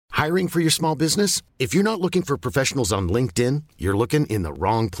Hiring for your small business? If you're not looking for professionals on LinkedIn, you're looking in the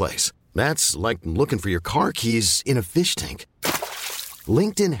wrong place. That's like looking for your car keys in a fish tank.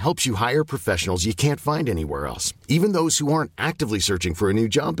 LinkedIn helps you hire professionals you can't find anywhere else, even those who aren't actively searching for a new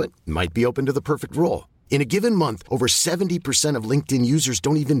job but might be open to the perfect role. In a given month, over 70% of LinkedIn users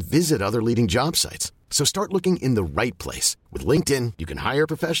don't even visit other leading job sites. So start looking in the right place. With LinkedIn, you can hire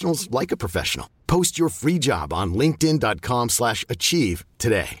professionals like a professional. Post your free job on linkedin.com/achieve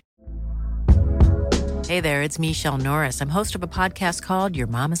today. Hey there, it's Michelle Norris. I'm host of a podcast called Your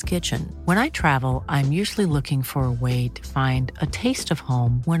Mama's Kitchen. When I travel, I'm usually looking for a way to find a taste of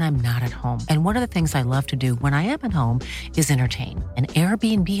home when I'm not at home. And one of the things I love to do when I am at home is entertain. And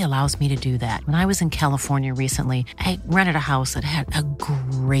Airbnb allows me to do that. When I was in California recently, I rented a house that had a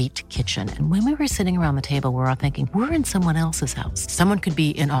great kitchen. And when we were sitting around the table, we were all thinking, we're in someone else's house. Someone could be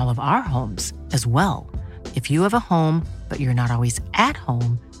in all of our homes as well. If you have a home, but you're not always at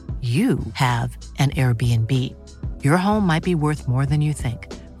home, you have an Airbnb. Your home might be worth more than you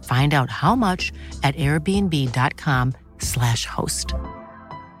think. Find out how much at airbnb.com/host.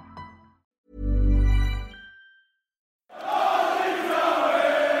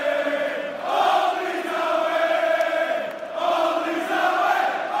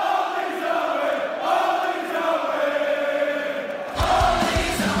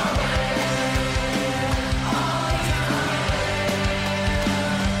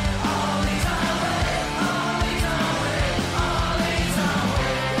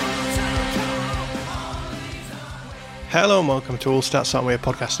 Hello and welcome to All Stats Aren't We, a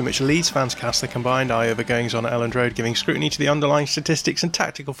podcast in which Leeds fans cast the combined eye over goings on at Elland Road, giving scrutiny to the underlying statistics and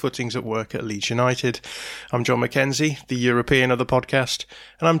tactical footings at work at Leeds United. I'm John McKenzie, the European of the podcast,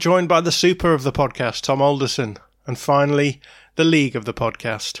 and I'm joined by the super of the podcast, Tom Alderson, and finally, the league of the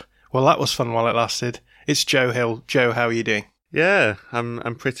podcast. Well, that was fun while it lasted. It's Joe Hill. Joe, how are you doing? Yeah,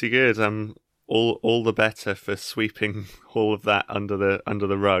 I'm pretty good. I'm all the better for sweeping all of that under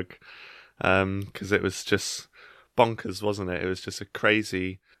the rug, because it was just bonkers, wasn't it? It was just a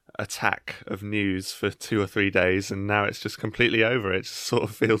crazy attack of news for 2 or 3 days, and now it's just completely over. It just sort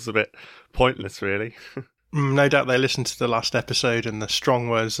of feels a bit pointless, really. No doubt they listened to the last episode and the strong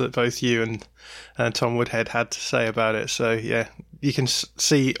words that both you and Tom Woodhead had to say about it. So, yeah, you can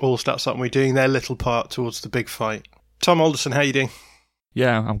see All Stats Aren't We doing their little part towards the big fight. Tom Alderson, how are you doing?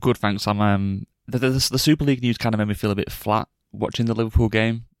 Yeah, I'm good, thanks. I'm the Super League news kind of made me feel a bit flat watching the Liverpool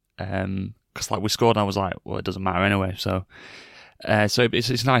game. Because we scored, and I was like, well, it doesn't matter anyway. So it's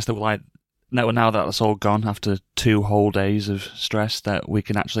nice that now that it's all gone after 2 whole days of stress, that we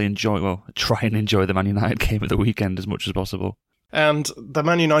can actually try and enjoy the Man United game at the weekend as much as possible. And the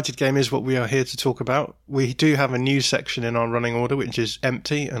Man United game is what we are here to talk about. We do have a news section in our running order, which is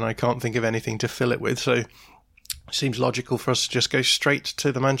empty, and I can't think of anything to fill it with. So it seems logical for us to just go straight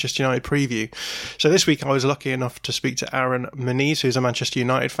to the Manchester United preview. So this week I was lucky enough to speak to Aaron Moniz, who's a Manchester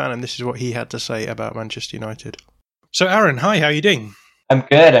United fan, and this is what he had to say about Manchester United. So Aaron, hi, how are you doing? I'm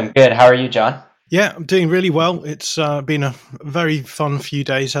good. How are you, John? Yeah, I'm doing really well. It's been a very fun few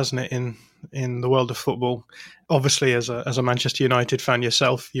days, hasn't it, in the world of football. Obviously, as a Manchester United fan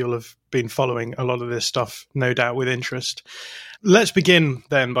yourself, you'll have been following a lot of this stuff, no doubt, with interest. Let's begin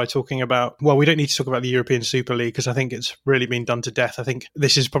then by talking about, well, we don't need to talk about the European Super League because I think it's really been done to death. I think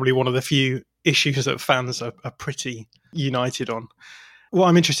this is probably one of the few issues that fans are pretty united on. What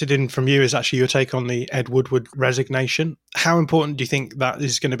I'm interested in from you is actually your take on the Ed Woodward resignation. How important do you think that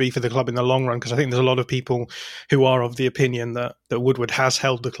is going to be for the club in the long run? Because I think there's a lot of people who are of the opinion that Woodward has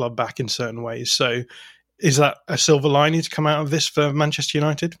held the club back in certain ways. So is that a silver lining to come out of this for Manchester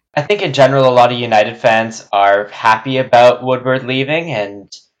United? I think in general, a lot of United fans are happy about Woodward leaving.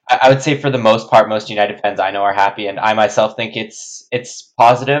 And I would say for the most part, most United fans I know are happy. And I myself think it's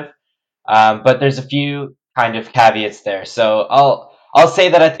positive. But there's a few kind of caveats there. So I'll say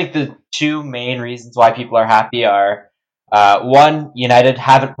that I think the 2 main reasons why people are happy are, one, United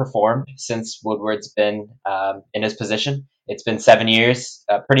haven't performed since Woodward's been in his position. It's been 7 years,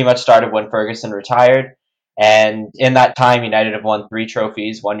 pretty much started when Ferguson retired. And in that time, United have won 3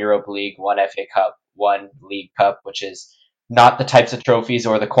 trophies, 1 Europa League, 1 FA Cup, 1 League Cup, which is not the types of trophies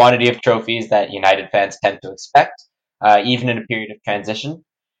or the quantity of trophies that United fans tend to expect, even in a period of transition.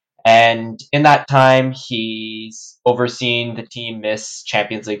 And in that time, he's overseen the team miss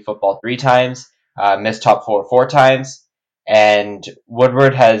Champions League football 3 times, missed top 4 times. And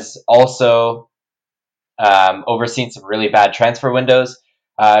Woodward has also overseen some really bad transfer windows.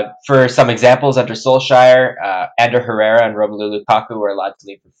 For some examples, under Solskjaer, Ander Herrera and Romelu Lukaku were allowed to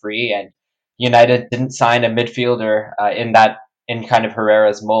leave for free, and United didn't sign a midfielder in kind of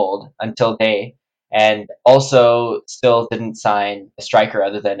Herrera's mold until Day. and also still didn't sign a striker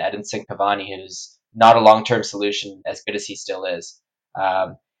other than Edinson Cavani, who's not a long-term solution as good as he still is.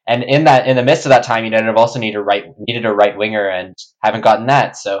 And in the midst of that time, United have also needed a right winger and haven't gotten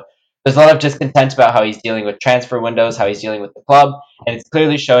that. So there's a lot of discontent about how he's dealing with transfer windows, how he's dealing with the club, and it's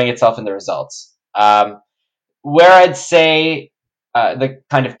clearly showing itself in the results. Where I'd say the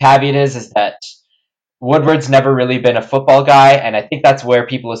kind of caveat is that Woodward's never really been a football guy, and I think that's where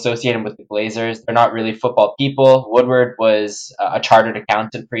people associate him with the Glazers. They're not really football people. Woodward was a chartered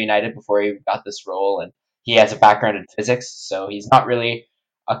accountant for United before he got this role, and he has a background in physics, so he's not really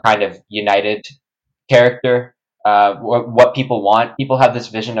a kind of United character. What people want, people have this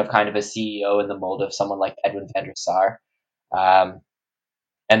vision of kind of a CEO in the mold of someone like Edwin van der Sar, and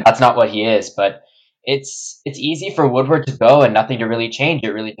that's not what he is. But it's easy for Woodward to go and nothing to really change.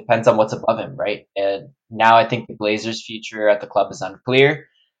 It really depends on what's above him, right? And now I think the Glazers' future at the club is unclear,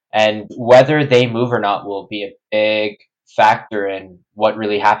 and whether they move or not will be a big factor in what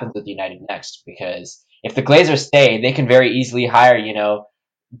really happens with United next. Because if the Glazers stay, they can very easily hire,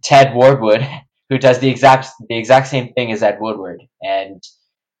 Ted Wardwood, who does the exact same thing as Ed Woodward, and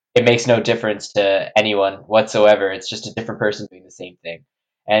it makes no difference to anyone whatsoever. It's just a different person doing the same thing.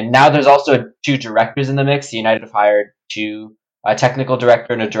 And now there's also two directors in the mix. United have hired a technical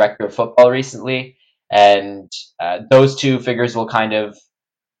director and a director of football recently, and those two figures will kind of.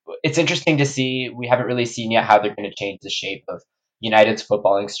 It's interesting to see. We haven't really seen yet how they're going to change the shape of United's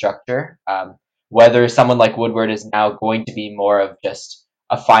footballing structure. Whether someone like Woodward is now going to be more of just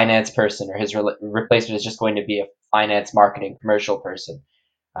a finance person, or his replacement is just going to be a finance, marketing, commercial person.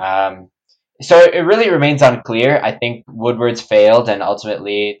 So it really remains unclear. I think Woodward's failed, and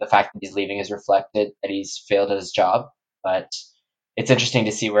ultimately the fact that he's leaving has reflected that he's failed at his job. But it's interesting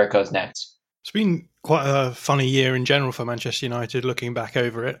to see where it goes next. It's been quite a funny year in general for Manchester United, looking back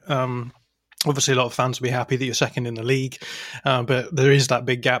over it. Obviously, a lot of fans will be happy that you're second in the league, but there is that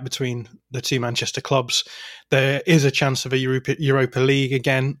big gap between the two Manchester clubs. There is a chance of a Europa League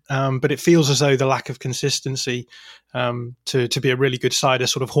again, but it feels as though the lack of consistency to be a really good side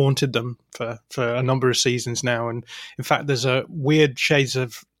has sort of haunted them for a number of seasons now. And in fact, there's weird shades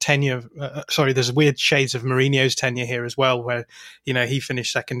of tenure. There's weird shades of Mourinho's tenure here as well, where he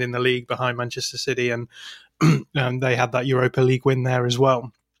finished second in the league behind Manchester City, and they had that Europa League win there as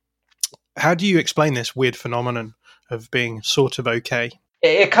well. How do you explain this weird phenomenon of being sort of okay?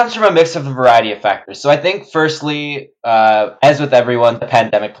 It comes from a mix of a variety of factors. So I think, firstly, as with everyone, the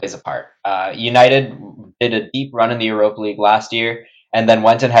pandemic plays a part. United did a deep run in the Europa League last year, and then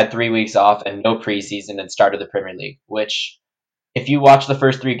went and had 3 weeks off and no preseason and started the Premier League, which, if you watch the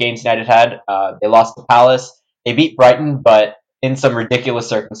first 3 games United had, they lost to Palace. They beat Brighton, but in some ridiculous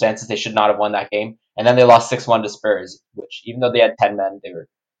circumstances, they should not have won that game. And then they lost 6-1 to Spurs, which, even though they had 10 men,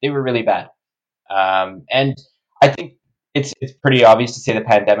 they were really bad. And I think it's pretty obvious to say the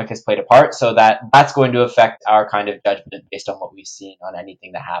pandemic has played a part, so that's going to affect our kind of judgment based on what we've seen on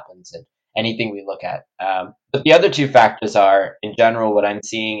anything that happens and anything we look at. But the other two factors are, in general, what I'm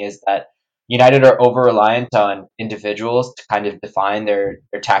seeing is that United are over-reliant on individuals to kind of define their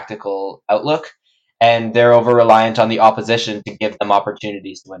tactical outlook, and they're over-reliant on the opposition to give them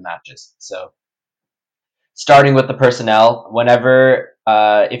opportunities to win matches. So starting with the personnel, whenever,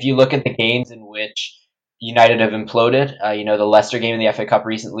 if you look at the games in which United have imploded, the Leicester game in the FA Cup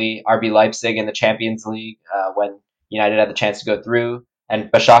recently, RB Leipzig in the Champions League, when United had the chance to go through, and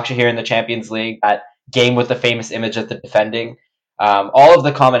Başakşehir in the Champions League, that game with the famous image of the defending, all of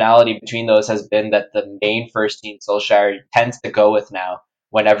the commonality between those has been that the main first team Solskjaer tends to go with now,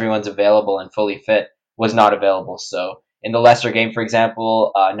 when everyone's available and fully fit, was not available. So in the Leicester game, for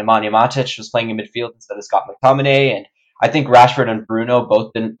example, Nemanja Matic was playing in midfield instead of Scott McTominay, and I think Rashford and Bruno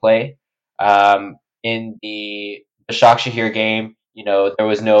both didn't play. In the Başakşehir game,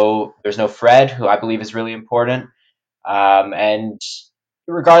 there's no Fred, who I believe is really important. And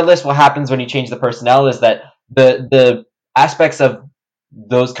regardless, what happens when you change the personnel is that the aspects of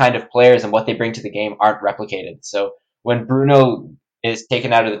those kind of players and what they bring to the game aren't replicated. So when Bruno is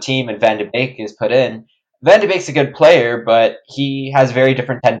taken out of the team and Van de Beek is put in, Van de Beek's a good player, but he has very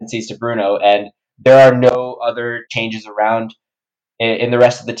different tendencies to Bruno, and there are no other changes around in the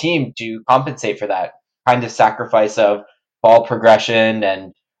rest of the team to compensate for that kind of sacrifice of ball progression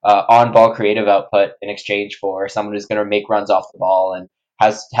and on-ball creative output in exchange for someone who's going to make runs off the ball and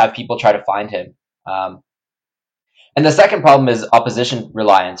have people try to find him. And the second problem is opposition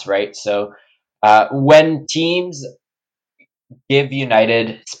reliance, right? So when teams give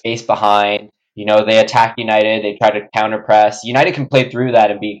United space behind, they attack United, they try to counter press, United can play through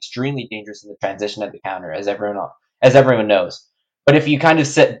that and be extremely dangerous in the transition at the counter, as everyone knows. But if you kind of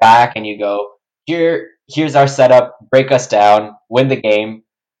sit back and you go, here's our setup, break us down, win the game.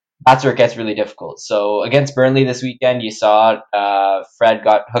 That's where it gets really difficult. So against Burnley this weekend, you saw Fred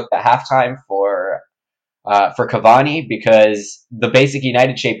got hooked at halftime for Cavani because the basic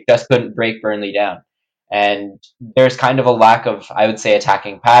United shape just couldn't break Burnley down. And there's kind of a lack of, I would say,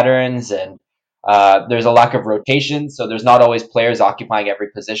 attacking patterns, and there's a lack of rotation. So there's not always players occupying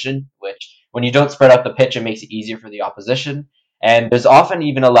every position, which when you don't spread out the pitch, it makes it easier for the opposition. And there's often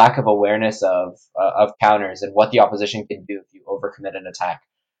even a lack of awareness of counters and what the opposition can do if you overcommit an attack.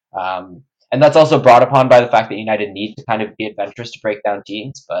 And that's also brought upon by the fact that United need to kind of be adventurous to break down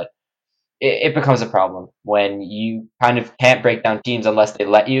teams, but it becomes a problem when you kind of can't break down teams unless they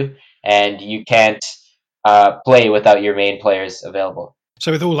let you, and you can't play without your main players available.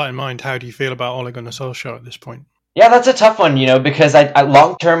 So with all that in mind, how do you feel about Ole Gunnar Solskjaer at this point? Yeah, that's a tough one, because I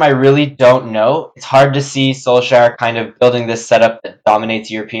long term, I really don't know. It's hard to see Solskjaer kind of building this setup that dominates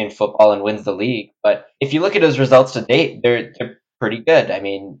European football and wins the league. But if you look at his results to date, they're pretty good. I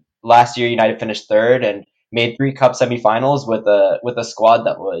mean, last year United finished third and made 3 cup semifinals with a squad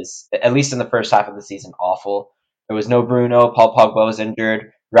that was, at least in the first half of the season, awful. There was no Bruno, Paul Pogba was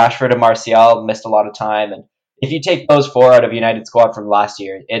injured, Rashford and Martial missed a lot of time, and if you take those 4 out of United's squad from last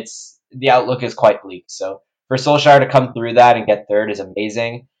year, the outlook is quite bleak. So for Solskjaer to come through that and get third is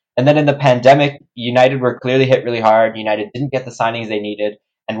amazing. And then in the pandemic, United were clearly hit really hard. United didn't get the signings they needed,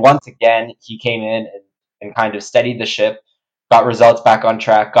 and once again he came in and kind of steadied the ship, got results back on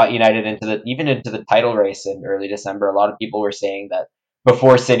track, got United into the title race in early December. A lot of people were saying that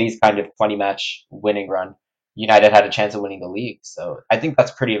before City's kind of 20-match winning run, United had a chance of winning the league. So I think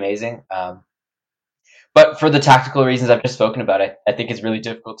that's pretty amazing. But for the tactical reasons I've just spoken about, I think it's really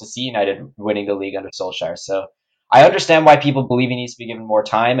difficult to see United winning the league under Solskjaer. So I understand why people believe he needs to be given more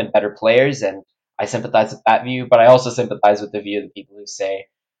time and better players, and I sympathize with that view, but I also sympathize with the view of the people who say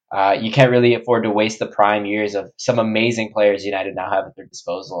you can't really afford to waste the prime years of some amazing players United now have at their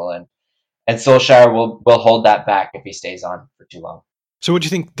disposal, and Solskjaer will hold that back if he stays on for too long. So what do you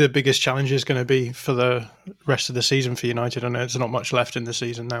think the biggest challenge is going to be for the rest of the season for United? I know there's not much left in the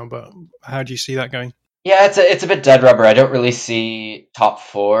season now, but how do you see that going? Yeah, it's a bit dead rubber. I don't really see top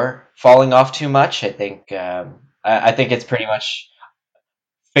 4 falling off too much. I think it's pretty much,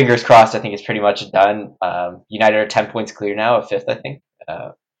 fingers crossed, I think it's pretty much done. United are 10 points clear now of 5th, I think.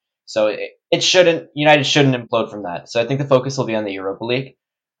 So United shouldn't implode from that. So I think the focus will be on the Europa League.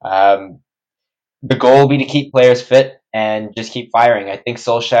 The goal will be to keep players fit and just keep firing. I think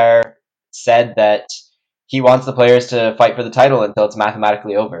Solskjaer said that he wants the players to fight for the title until it's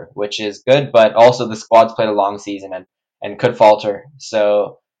mathematically over, which is good, but also the squad's played a long season and could falter.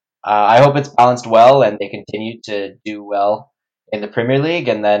 So I hope it's balanced well and they continue to do well in the Premier League,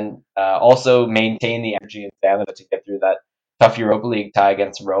 and then also maintain the energy and stamina to get through that tough Europa League tie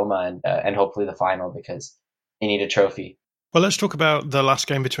against Roma and hopefully the final, because they need a trophy. Well, let's talk about the last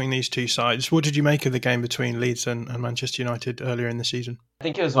game between these two sides. What did you make of the game between Leeds and Manchester United earlier in the season? I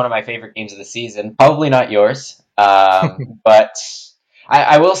think it was one of my favorite games of the season. Probably not yours, but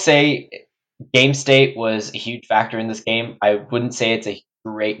I will say game state was a huge factor in this game. I wouldn't say it's a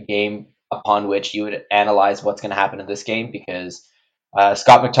great game upon which you would analyze what's going to happen in this game, because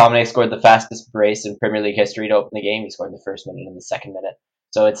Scott McTominay scored the fastest brace in Premier League history to open the game. He scored in the first minute and the second minute.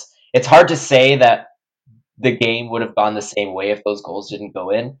 So it's hard to say that the game would have gone the same way if those goals didn't go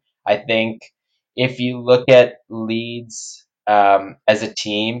in. I think if you look at Leeds as a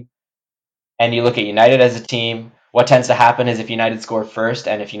team and you look at United as a team, what tends to happen is if United score first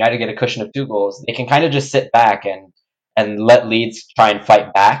and if United get a cushion of 2 goals, they can kind of just sit back and let Leeds try and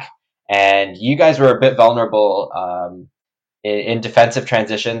fight back. And you guys were a bit vulnerable in defensive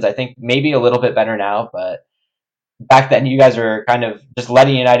transitions. I think maybe a little bit better now, but back then you guys were kind of just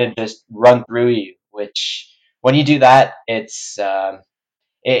letting United just run through you, which when you do that, it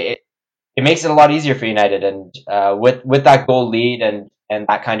makes it a lot easier for United. And with that goal lead and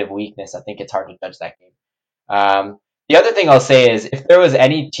that kind of weakness, I think it's hard to judge that game. The other thing I'll say is if there was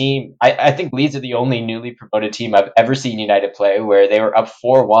any team, I think Leeds are the only newly promoted team I've ever seen United play where they were up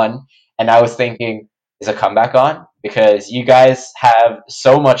 4-1, and I was thinking, is a comeback on? Because you guys have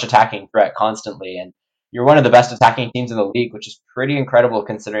so much attacking threat constantly, and you're one of the best attacking teams in the league, which is pretty incredible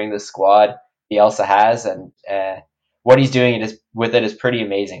considering the squad Bielsa has, and what he's doing with it is pretty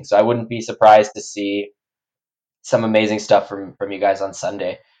amazing. So I wouldn't be surprised to see some amazing stuff from you guys on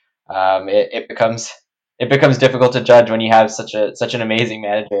Sunday. It becomes difficult to judge when you have such an amazing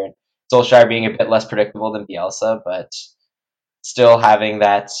manager. Solskjaer being a bit less predictable than Bielsa, but still having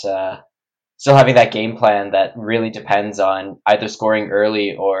that game plan that really depends on either scoring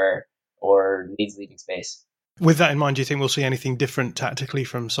early or Leeds leading space. With that in mind, do you think we'll see anything different tactically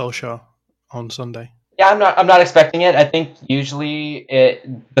from Solskjaer on Sunday? Yeah, I'm not expecting it. I think usually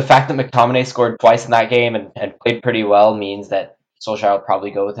the fact that McTominay scored twice in that game and played pretty well means that Solskjaer will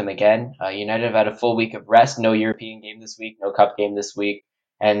probably go with him again. United have had a full week of rest, no European game this week, no cup game this week,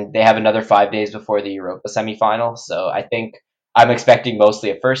 and they have another 5 days before the Europa semi-final. So I think I'm expecting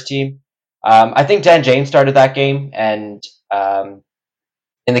mostly a first team. I think Dan James started that game, and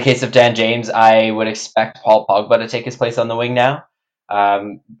in the case of Dan James, I would expect Paul Pogba to take his place on the wing now.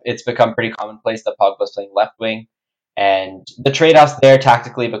 It's become pretty commonplace that Pogba's playing left wing, and the trade-offs there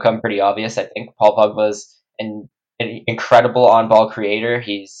tactically become pretty obvious. I think Paul Pogba's an incredible on-ball creator.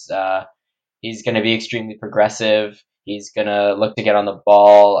 He's going to be extremely progressive. He's going to look to get on the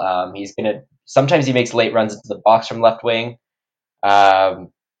ball. Sometimes he makes late runs into the box from left wing.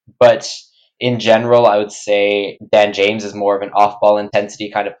 But in general, I would say Dan James is more of an off-ball intensity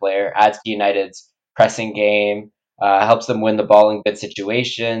kind of player, adds to United's pressing game, helps them win the ball in good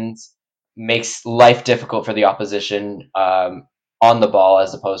situations, makes life difficult for the opposition on the ball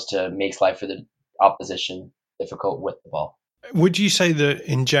as opposed to makes life for the opposition difficult with the ball. Would you say that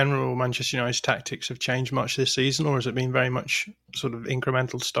in general Manchester United's tactics have changed much this season, or has it been very much sort of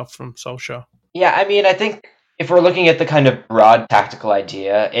incremental stuff from Solskjaer? Yeah, I mean, I think if we're looking at the kind of broad tactical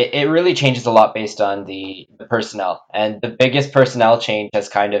idea, it really changes a lot based on the personnel. And the biggest personnel change has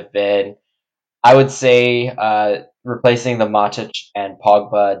kind of been, I would say, replacing the Matic and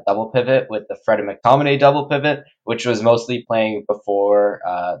Pogba double pivot with the Fred and McTominay double pivot, which was mostly playing before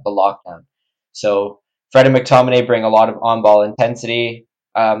the lockdown. So Fred and McTominay bring a lot of on-ball intensity,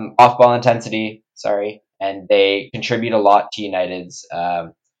 off-ball intensity, and they contribute a lot to United's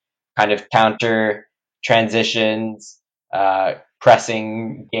kind of counter transitions,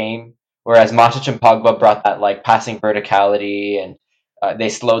 pressing game. Whereas Matic and Pogba brought that like passing verticality, and they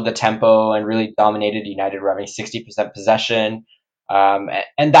slowed the tempo and really dominated United, having 60% possession.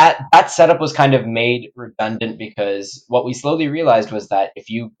 And that setup was kind of made redundant because what we slowly realized was that if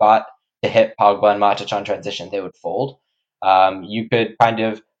you got to hit Pogba and Matic on transition, they would fold. You could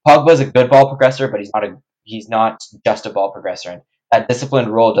Pogba's a good ball progressor, but he's not just a ball progressor. And that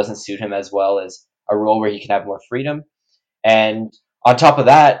disciplined role doesn't suit him as well as a role where he can have more freedom. And on top of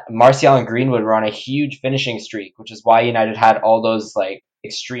that, Martial and Greenwood were on a huge finishing streak, which is why United had all those like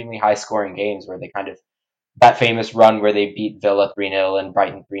extremely high scoring games where they that famous run where they beat Villa 3-0 and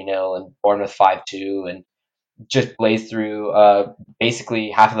Brighton 3-0 and Bournemouth 5-2 and just blazed through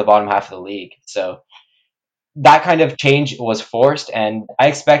basically half of the bottom half of the league. So that kind of change was forced, and I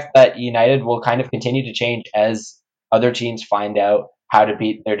expect that United will kind of continue to change as other teams find out how to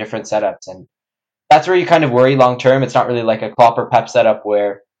beat their different setups. And that's where you kind of worry long term. It's not really like a Klopp or Pep setup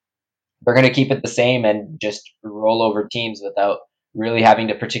where they're going to keep it the same and just roll over teams without really having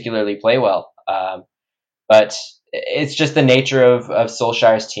to particularly play well. But it's just the nature of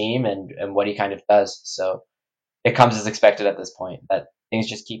Solskjaer's team and what he kind of does. So it comes as expected at this point that things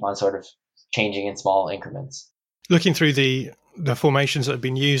just keep on sort of changing in small increments. Looking through the formations that have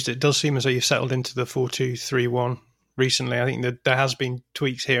been used, it does seem as though you've settled into the 4-2-3-1 recently. I think that there has been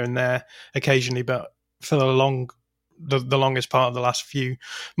tweaks here and there occasionally, but for the longest part of the last few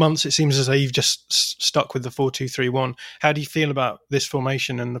months, it seems as though you've just stuck with the 4-2-3-1. How do you feel about this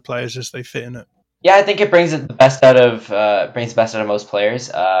formation and the players as they fit in it? Yeah, I think it brings the best out of most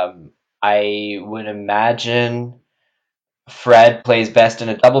players. I would imagine Fred plays best in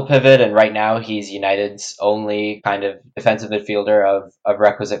a double pivot, and right now he's United's only kind of defensive midfielder of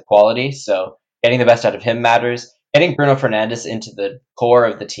requisite quality. So getting the best out of him matters. Getting Bruno Fernandes into the core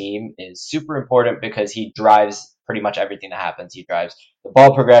of the team is super important because he drives pretty much everything that happens. He drives the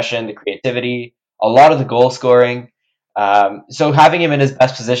ball progression, the creativity, a lot of the goal scoring. So having him in his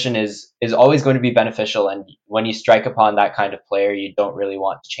best position is always going to be beneficial. And when you strike upon that kind of player, you don't really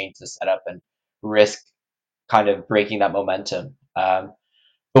want to change the setup and risk kind of breaking that momentum. The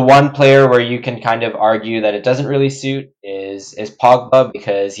one player where you can kind of argue that it doesn't really suit is Pogba,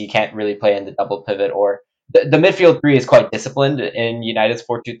 because he can't really play in the double pivot, or the midfield three is quite disciplined in United's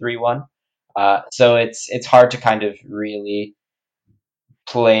 4-2-3-1. So it's hard to kind of really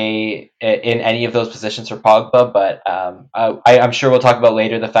play in any of those positions for Pogba, but I'm sure we'll talk about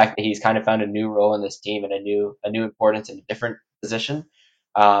later the fact that he's kind of found a new role in this team and a new importance in a different position.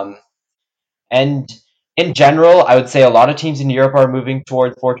 And in general, I would say a lot of teams in Europe are moving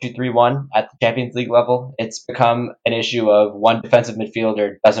towards 4-2-3-1 at the Champions League level. It's become an issue of one defensive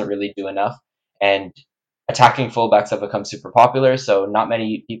midfielder doesn't really do enough, and attacking fullbacks have become super popular, so not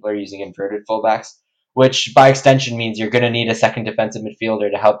many people are using inverted fullbacks, which by extension means you're going to need a second defensive midfielder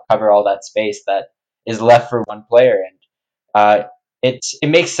to help cover all that space that is left for one player. And it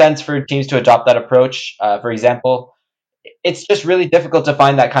makes sense for teams to adopt that approach. For example, it's just really difficult to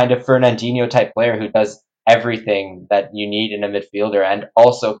find that kind of Fernandinho type player who does everything that you need in a midfielder and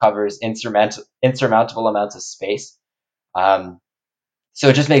also covers insurmountable amounts of space. Um, so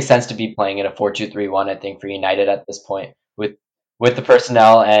it just makes sense to be playing in a 4-2-3-1, I think, for United at this point with the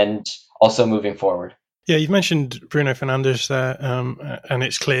personnel and also moving forward. Yeah, you've mentioned Bruno Fernandes there, and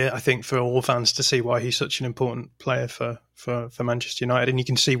it's clear, I think, for all fans to see why he's such an important player for Manchester United, and you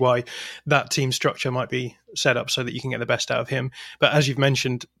can see why that team structure might be set up so that you can get the best out of him. But as you've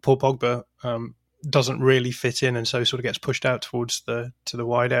mentioned, Paul Pogba doesn't really fit in, and so sort of gets pushed out towards the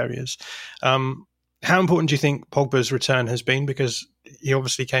wide areas. How important do you think Pogba's return has been? Because he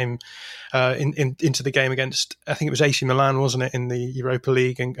obviously came into the game against, I think it was AC Milan, wasn't it, in the Europa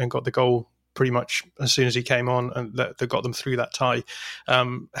League, and got the goal pretty much as soon as he came on, and that got them through that tie.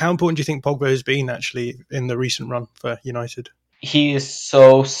 How important do you think Pogba has been actually in the recent run for United? He is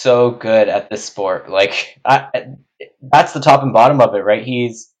so good at this sport. Like that's the top and bottom of it, right? He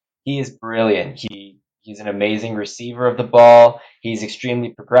is brilliant. He's an amazing receiver of the ball. He's extremely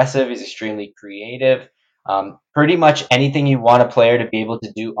progressive. He's extremely creative. Pretty much anything you want a player to be able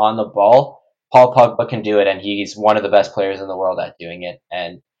to do on the ball, Paul Pogba can do it, and he's one of the best players in the world at doing it.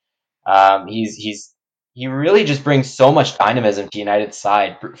 And he really just brings so much dynamism to United's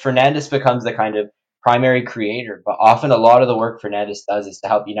side. Fernandes becomes the kind of primary creator, but often a lot of the work Fernandes does is to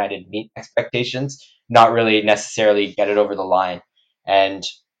help United meet expectations, not really necessarily get it over the line. And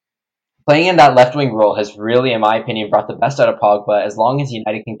playing in that left wing role has really, in my opinion, brought the best out of Pogba as long as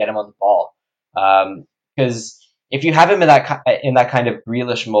United can get him on the ball. Because if you have him in that kind of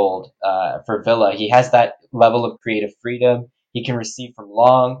Grealish mold for Villa, he has that level of creative freedom. He can receive from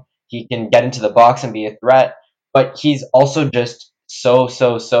long. He can get into the box and be a threat, but he's also just so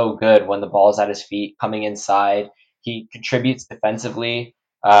good when the ball's at his feet, coming inside. He contributes defensively.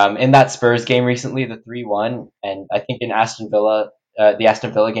 In that Spurs game recently, the 3-1, and I think in the Aston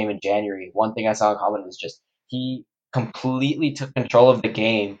Villa game in January, one thing I saw in common was just he completely took control of the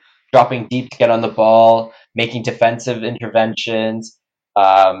game, dropping deep to get on the ball, making defensive interventions,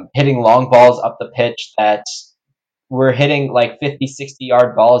 hitting long balls up the pitch that were hitting like 50,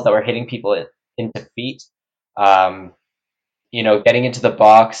 60-yard balls that were hitting people into feet. Getting into the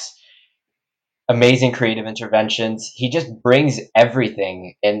box, amazing creative interventions. He just brings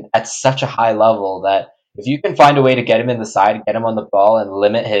everything and at such a high level that if you can find a way to get him in the side, get him on the ball, and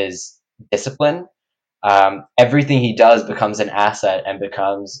limit his discipline, everything he does becomes an asset and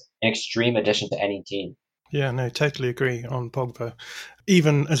becomes an extreme addition to any team. Yeah, no, totally agree on Pogba.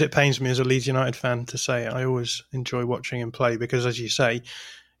 Even as it pains me as a Leeds United fan to say, I always enjoy watching him play because, as you say,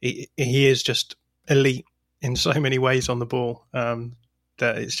 he is just elite in so many ways on the ball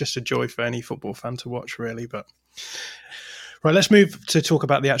that it's just a joy for any football fan to watch, really. But right, let's move to talk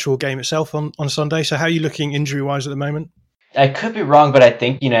about the actual game itself on Sunday. So how are you looking injury-wise at the moment? I could be wrong, but I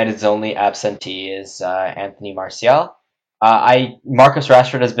think United's only absentee is Anthony Martial. Marcus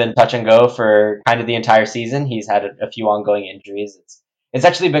Rashford has been touch and go for kind of the entire season. He's had a few ongoing injuries. It's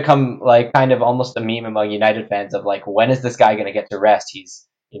actually become like kind of almost a meme among United fans of like, when is this guy going to get to rest? He's,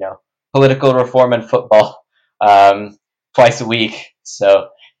 political reform and football twice a week. So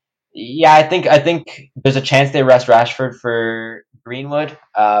yeah, I think there's a chance they rest Rashford for Greenwood.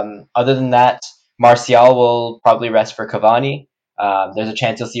 Other than that, Martial will probably rest for Cavani. There's a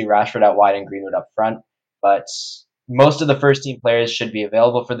chance you'll see Rashford out wide and Greenwood up front, but most of the first team players should be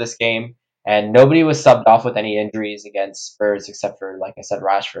available for this game, and nobody was subbed off with any injuries against Spurs except for, like I said,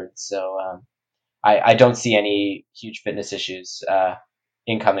 Rashford. So I don't see any huge fitness issues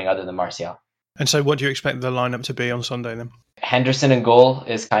incoming other than Martial. And so what do you expect the lineup to be on Sunday then? Henderson in goal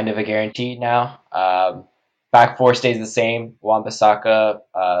is kind of a guarantee now. Back four stays the same. Wan-Bissaka,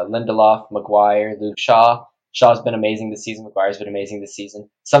 Lindelof, Maguire, Luke Shaw. Shaw's been amazing this season. Maguire's been amazing this season.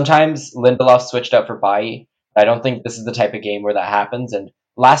 Sometimes Lindelof switched out for Bailly. I don't think this is the type of game where that happens. And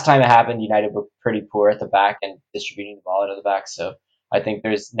last time it happened, United were pretty poor at the back and distributing the ball out of the back. So I think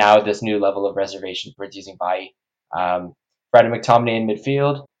there's now this new level of reservation towards using Bailly. Fred and McTominay in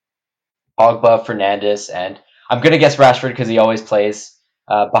midfield, Pogba, Fernandes, and I'm going to guess Rashford because he always plays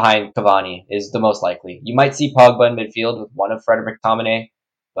behind Cavani is the most likely. You might see Pogba in midfield with one of Fred or McTominay,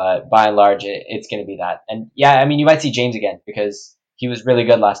 but by and large, it's going to be that. And yeah, I mean, you might see James again because he was really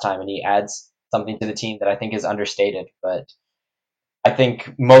good last time and he adds something to the team that I think is understated. But I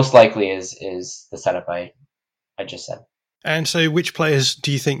think most likely is the setup I just said. And so which players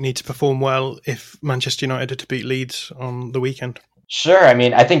do you think need to perform well if Manchester United are to beat Leeds on the weekend? Sure. I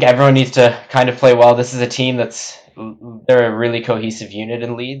mean, I think everyone needs to kind of play well. This is a team they're a really cohesive unit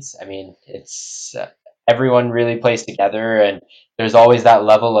in Leeds. I mean, it's everyone really plays together and there's always that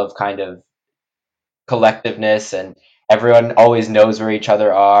level of kind of collectiveness and everyone always knows where each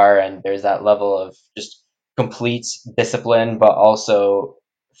other are, and there's that level of just complete discipline, but also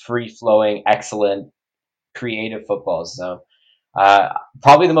free flowing, excellent, creative football. So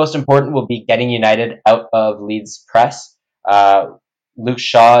probably the most important will be getting United out of Leeds' press. Luke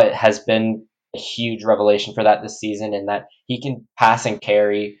Shaw has been a huge revelation for that this season, in that he can pass and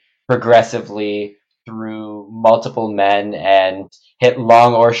carry progressively through multiple men and hit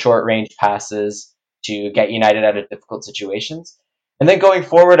long or short range passes to get United out of difficult situations. And then going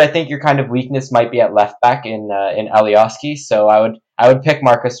forward, I think your kind of weakness might be at left back in Alioski. So I would pick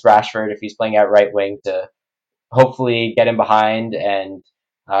Marcus Rashford if he's playing at right wing to hopefully get him behind and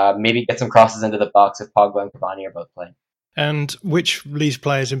maybe get some crosses into the box if Pogba and Cavani are both playing. And which Leeds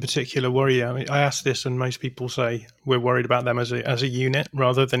players in particular worry you? I mean, I ask this, and most people say we're worried about them as a unit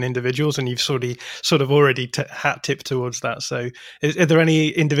rather than individuals. And you've sort of already hat tipped towards that. So, are there any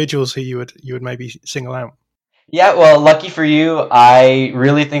individuals who you would maybe single out? Yeah, well, lucky for you, I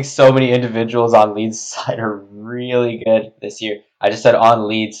really think so many individuals on Leeds' side are really good this year. I just said on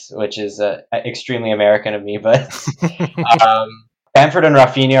Leeds, which is extremely American of me, but Bamford and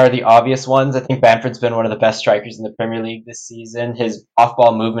Rafinha are the obvious ones. I think Bamford's been one of the best strikers in the Premier League this season. His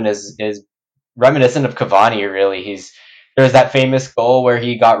off-ball movement is reminiscent of Cavani, really. There's that famous goal where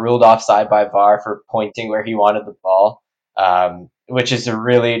he got ruled offside by VAR for pointing where he wanted the ball, which is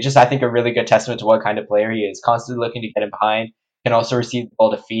I think, a really good testament to what kind of player he is. Constantly looking to get him behind, can also receive the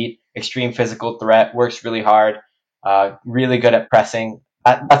ball to feet, extreme physical threat, works really hard, really good at pressing.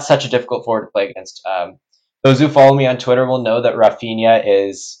 That's such a difficult forward to play against. Those who follow me on Twitter will know that Rafinha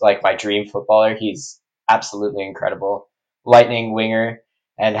is like my dream footballer. He's absolutely incredible. Lightning winger,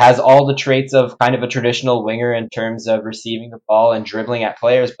 and has all the traits of kind of a traditional winger in terms of receiving the ball and dribbling at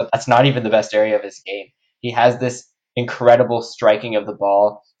players, but that's not even the best area of his game. He has this incredible striking of the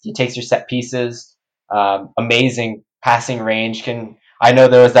ball. He takes your set pieces, amazing passing range. I know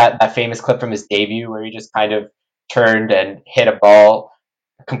there was that famous clip from his debut where he just kind of turned and hit a ball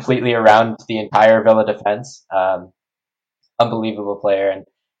completely around the entire Villa defense. Unbelievable player, and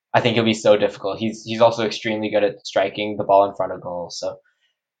I think he'll be so difficult. He's also extremely good at striking the ball in front of goal. So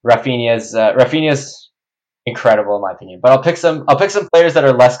Rafinha's incredible in my opinion. But I'll pick some players that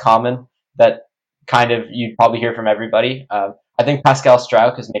are less common that kind of you'd probably hear from everybody. I think Pascal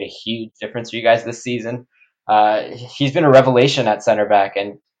Struijk has made a huge difference for you guys this season. He's been a revelation at center back,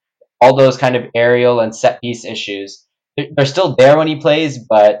 and all those kind of aerial and set piece issues, they're still there when he plays,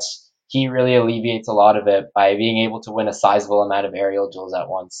 but he really alleviates a lot of it by being able to win a sizable amount of aerial duels at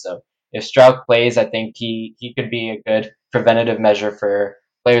once. So if Struijk plays, I think he could be a good preventative measure for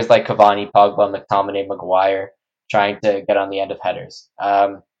players like Cavani, Pogba, McTominay, Maguire, trying to get on the end of headers.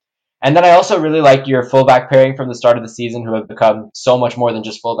 And then I also really like your fullback pairing from the start of the season, who have become so much more than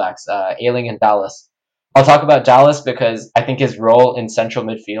just fullbacks, Ayling and Dallas. I'll talk about Dallas because I think his role in central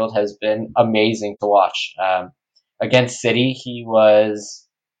midfield has been amazing to watch. Against City, he was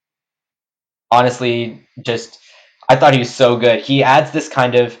honestly I thought he was so good. He adds this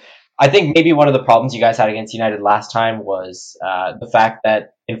kind of, I think maybe one of the problems you guys had against United last time was the fact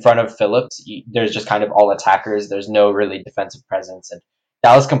that in front of Phillips, there's just kind of all attackers. There's no really defensive presence. And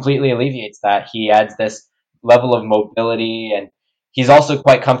Dallas completely alleviates that. He adds this level of mobility, and he's also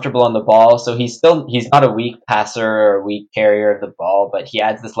quite comfortable on the ball. So he's not a weak passer or a weak carrier of the ball, but he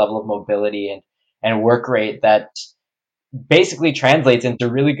adds this level of mobility and work rate that basically translates into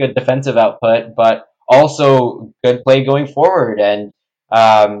really good defensive output, but also good play going forward. And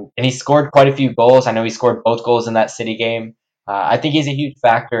he scored quite a few goals. I know he scored both goals in that City game. I think he's a huge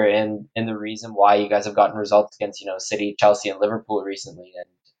factor in the reason why you guys have gotten results against City, Chelsea, and Liverpool recently.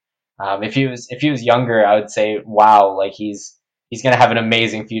 And if he was younger, I would say, wow, like he's going to have an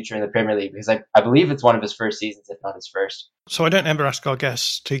amazing future in the Premier League, because I believe it's one of his first seasons, if not his first. So I don't ever ask our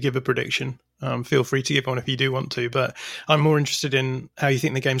guests to give a prediction. Feel free to give one if you do want to, but I'm more interested in how you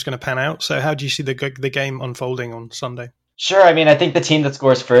think the game's going to pan out. So how do you see the game unfolding on Sunday? Sure. I mean, I think the team that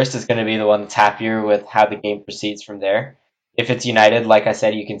scores first is going to be the one that's happier with how the game proceeds from there. If it's United, like I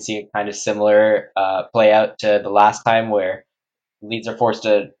said, you can see a kind of similar play out to the last time, where Leeds are forced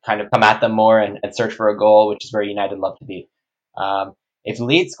to kind of come at them more and search for a goal, which is where United love to be. If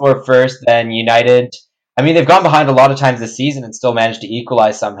Leeds score first, then United, I mean, they've gone behind a lot of times this season and still managed to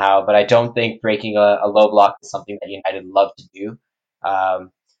equalize somehow, but I don't think breaking a low block is something that United love to do.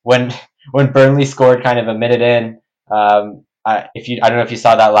 When Burnley scored kind of a minute in, I don't know if you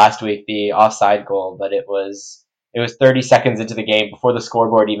saw that last week, the offside goal, but it was 30 seconds into the game before the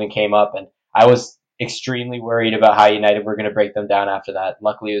scoreboard even came up, and I was extremely worried about how United were going to break them down after that.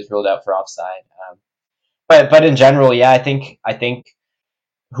 Luckily, it was ruled out for offside. But in general, yeah, I think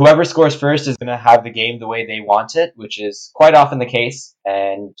whoever scores first is going to have the game the way they want it, which is quite often the case.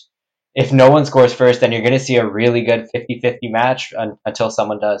 And if no one scores first, then you're going to see a really good 50-50 match until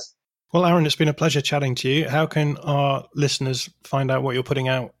someone does. Well, Aaron, it's been a pleasure chatting to you. How can our listeners find out what you're putting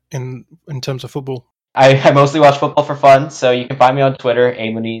out in terms of football? I mostly watch football for fun, so you can find me on Twitter,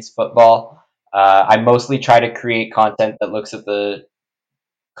 Amuniz Football. I mostly try to create content that looks at the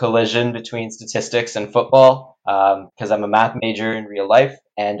collision between statistics and football, because I'm a math major in real life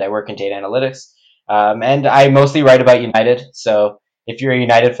and I work in data analytics. And I mostly write about United, so if you're a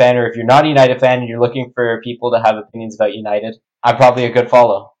United fan or if you're not a United fan and you're looking for people to have opinions about United, I'm probably a good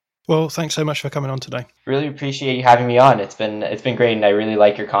follow. Well, thanks so much for coming on today. Really appreciate you having me on. It's been great, and I really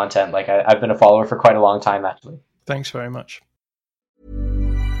like your content. Like I've been a follower for quite a long time, actually. Thanks very much.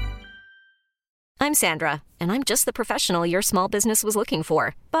 I'm Sandra, and I'm just the professional your small business was looking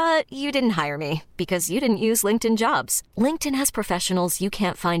for. But you didn't hire me because you didn't use LinkedIn Jobs. LinkedIn has professionals you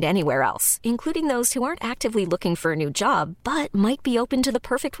can't find anywhere else, including those who aren't actively looking for a new job, but might be open to the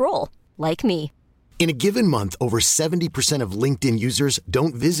perfect role, like me. In a given month, over 70% of LinkedIn users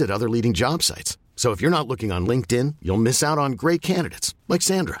don't visit other leading job sites. So if you're not looking on LinkedIn, you'll miss out on great candidates like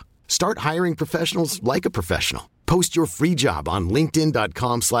Sandra. Start hiring professionals like a professional. Post your free job on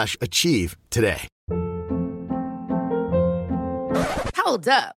linkedin.com/achieve today. Hold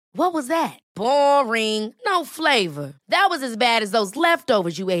up. What was that? Boring. No flavor. That was as bad as those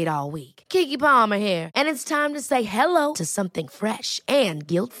leftovers you ate all week. Keke Palmer here, and it's time to say hello to something fresh and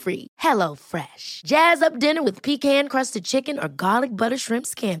guilt-free. Hello Fresh. Jazz up dinner with pecan-crusted chicken or garlic butter shrimp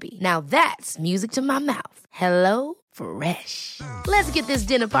scampi. Now that's music to my mouth. Hello Fresh. Let's get this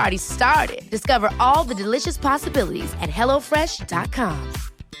dinner party started. Discover all the delicious possibilities at hellofresh.com.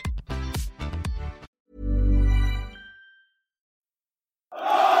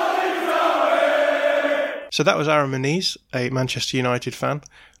 So that was Aaron Muniz, a Manchester United fan.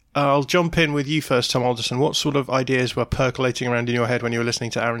 I'll jump in with you first, Tom Alderson. What sort of ideas were percolating around in your head when you were listening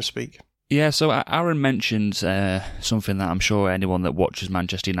to Aaron speak? Yeah, so Aaron mentioned something that I'm sure anyone that watches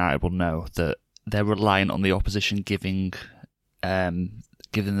Manchester United will know, that they're reliant on the opposition giving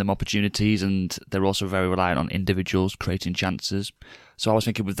them opportunities, and they're also very reliant on individuals creating chances. So I was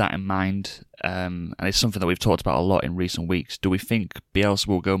thinking with that in mind, and it's something that we've talked about a lot in recent weeks, do we think Bielsa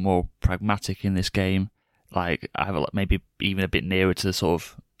will go more pragmatic in this game? Like, maybe even a bit nearer to sort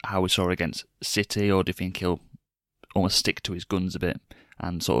of how we saw against City, or do you think he'll almost stick to his guns a bit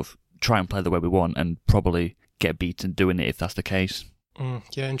and sort of try and play the way we want and probably get beaten doing it if that's the case?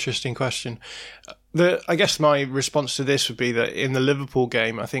 Yeah, interesting question. I guess my response to this would be that in the Liverpool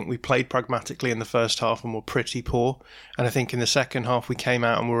game, I think we played pragmatically in the first half and were pretty poor. And I think in the second half, we came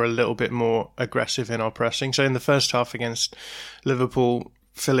out and were a little bit more aggressive in our pressing. So in the first half against Liverpool,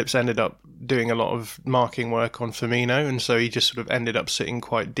 Phillips ended up doing a lot of marking work on Firmino, and so he just sort of ended up sitting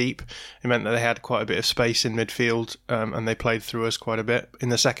quite deep. It meant that they had quite a bit of space in midfield, and they played through us quite a bit. In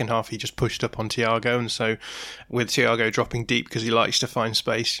the second half, he just pushed up on Thiago, and so with Thiago dropping deep because he likes to find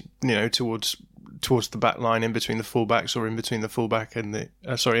space, towards the back line, in between the fullbacks, or in between the fullback and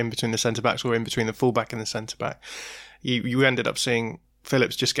in between the centre backs, or in between the fullback and the centre back, you ended up seeing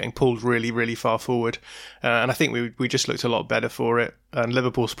Phillips just getting pulled really, really far forward. And I think we just looked a lot better for it. And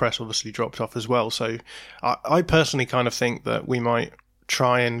Liverpool's press obviously dropped off as well. So I personally kind of think that we might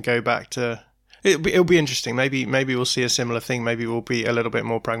try and go back to... It'll be interesting. Maybe we'll see a similar thing. Maybe we'll be a little bit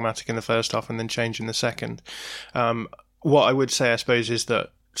more pragmatic in the first half and then change in the second. What I would say, I suppose, is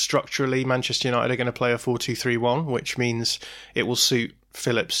that structurally Manchester United are going to play a 4-2-3-1, which means it will suit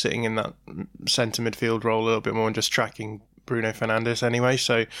Phillips sitting in that centre midfield role a little bit more and just tracking Bruno Fernandes anyway,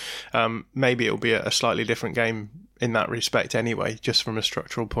 so maybe it'll be a slightly different game in that respect anyway, just from a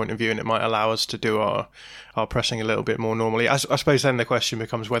structural point of view, and it might allow us to do our pressing a little bit more normally. I suppose then the question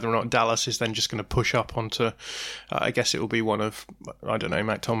becomes whether or not Dallas is then just going to push up onto, I guess it will be one of, I don't know,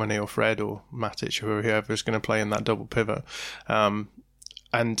 McTominay or Fred or Matic or whoever is going to play in that double pivot.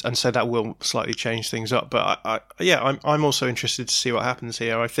 And so that will slightly change things up, but I'm also interested to see what happens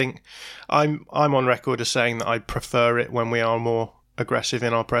here. I think I'm on record as saying that I prefer it when we are more aggressive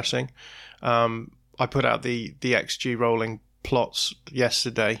in our pressing. I put out the XG rolling plots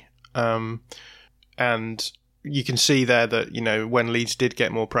yesterday, and you can see there that when Leeds did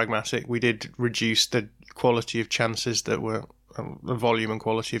get more pragmatic, we did reduce the quality of chances that were. The volume and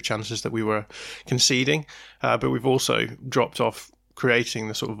quality of chances that we were conceding, but we've also dropped off creating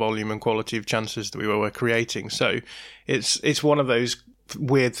the sort of volume and quality of chances that we were creating. So it's one of those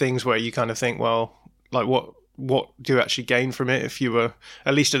weird things where you kind of think, well, like what do you actually gain from it? If you were,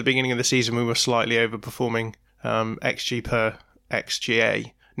 at least at the beginning of the season, we were slightly overperforming XG per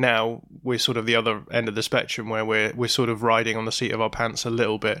XGA. now we're sort of the other end of the spectrum where we're sort of riding on the seat of our pants a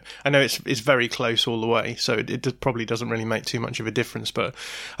little bit. I know it's very close all the way, so it probably doesn't really make too much of a difference. But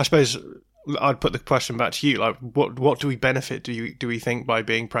I suppose I'd put the question back to you: like, what do we benefit? Do we think by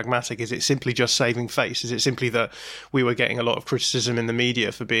being pragmatic? Is it simply just saving face? Is it simply that we were getting a lot of criticism in the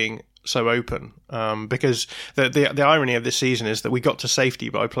media for being so open? Because the irony of this season is that we got to safety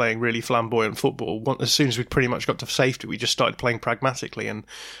by playing really flamboyant football. As soon as we pretty much got to safety, we just started playing pragmatically, and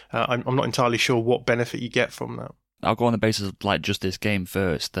I'm not entirely sure what benefit you get from that. I'll go on the basis of like just this game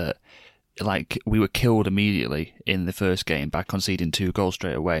first, that like we were killed immediately in the first game by conceding 2 goals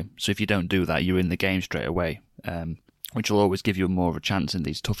straight away. So if you don't do that, you're in the game straight away, which will always give you more of a chance in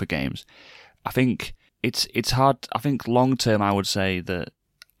these tougher games. I think it's hard. I think long term, I would say that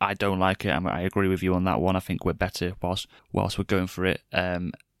I don't like it. I agree with you on that one. I think we're better whilst we're going for it.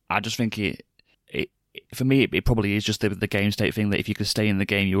 I just think it for me, it probably is just the game state thing, that if you can stay in the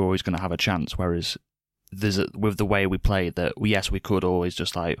game, you're always going to have a chance. Whereas with the way we play, that yes, we could always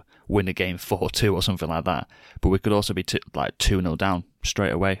just like win a game 4-2 or something like that, but we could also be 2-0 down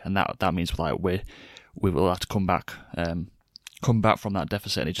straight away, and that means like we will have to come back from that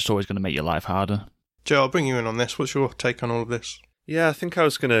deficit, and it's just always going to make your life harder. Joe, I'll bring you in on this. What's your take on all of this? Yeah, I think I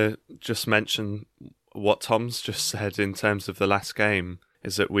was going to just mention what Tom's just said in terms of the last game,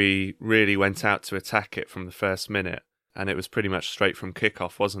 is that we really went out to attack it from the first minute, and it was pretty much straight from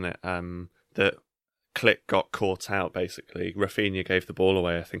kickoff, wasn't it? That Klich got caught out, basically. Rafinha gave the ball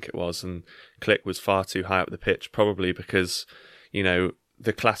away, I think it was, and Klich was far too high up the pitch, probably because, you know,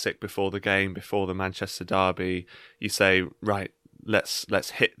 the classic before the game, before the Manchester derby, you say, right, let's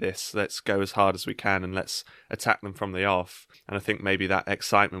hit this, let's go as hard as we can, and let's attack them from the off. And I think maybe that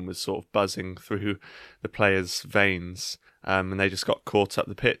excitement was sort of buzzing through the players' veins, and they just got caught up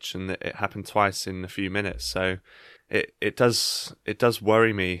the pitch, and it happened twice in a few minutes. So it does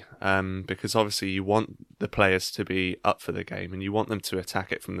worry me, because obviously you want the players to be up for the game and you want them to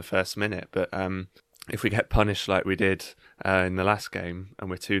attack it from the first minute. But if we get punished like we did in the last game, and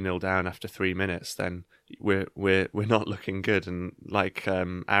we're 2-0 down after 3 minutes, then we're not looking good. And like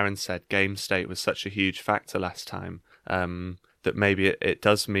Aaron said, game state was such a huge factor last time, that maybe it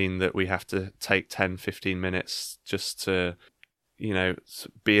does mean that we have to take 10-15 minutes just to, you know,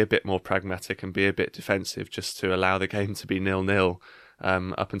 be a bit more pragmatic and be a bit defensive, just to allow the game to be 0-0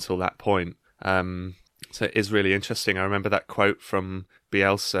 up until that point. So it is really interesting. I remember that quote from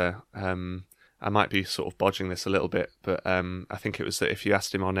Bielsa. I might be sort of bodging this a little bit, but I think it was that if you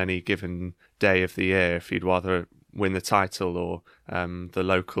asked him on any given day of the year if he'd rather win the title or the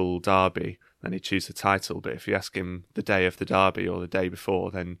local derby, then he'd choose the title. But if you ask him the day of the derby or the day before,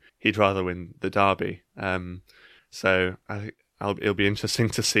 then he'd rather win the derby. So it'll be interesting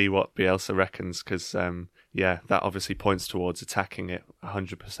to see what Bielsa reckons, because that obviously points towards attacking it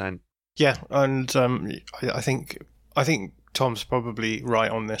 100%. Yeah, and I think Tom's probably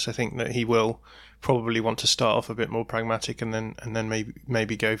right on this. I think that he will probably want to start off a bit more pragmatic and then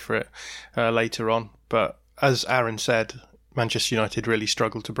maybe go for it later on. But as Aaron said, Manchester United really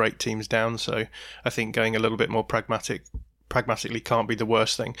struggled to break teams down, so I think going a little bit more pragmatically can't be the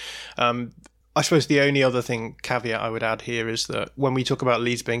worst thing. I suppose the only other caveat I would add here is that when we talk about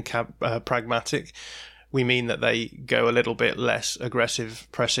Leeds being pragmatic, we mean that they go a little bit less aggressive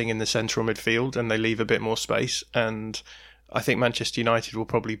pressing in the central midfield and they leave a bit more space. And I think Manchester United will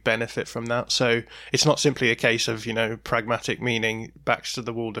probably benefit from that. So it's not simply a case of, you know, pragmatic meaning backs to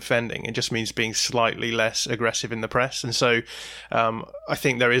the wall defending. It just means being slightly less aggressive in the press. And so I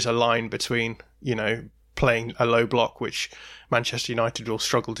think there is a line between, you know, playing a low block, which Manchester United will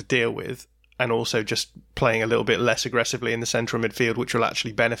struggle to deal with, and also just playing a little bit less aggressively in the central midfield, which will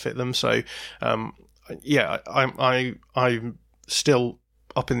actually benefit them. So, I'm still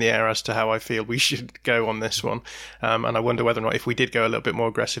up in the air as to how I feel we should go on this one. And I wonder whether or not if we did go a little bit more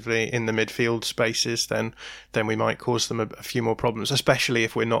aggressively in the midfield spaces, then we might cause them a few more problems, especially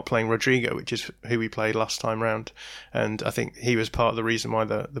if we're not playing Rodrigo, which is who we played last time round. And I think he was part of the reason why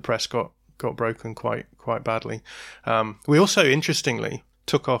the press got broken quite badly. We also, interestingly,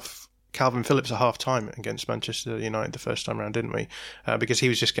 took off Calvin Phillips at half-time against Manchester United the first time round, didn't we? Because he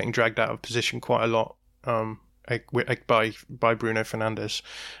was just getting dragged out of position quite a lot by Bruno Fernandes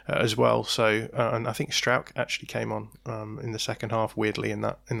as well. So, and I think Strauch actually came on in the second half, weirdly, in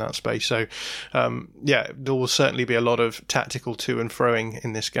that space. So, there will certainly be a lot of tactical to and froing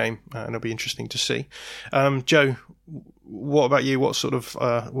in this game, and it'll be interesting to see. Joe, what about you? What sort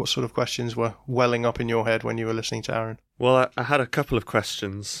of questions were welling up in your head when you were listening to Aaron? Well, I had a couple of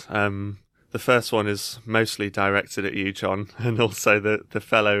questions. The first one is mostly directed at you, John, and also the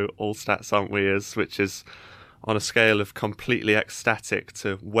fellow All Stats Aren't Weers, which is on a scale of completely ecstatic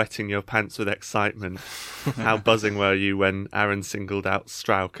to wetting your pants with excitement, how buzzing were you when Aaron singled out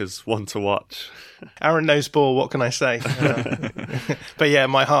Strauch as one to watch? Aaron knows ball, what can I say? But yeah,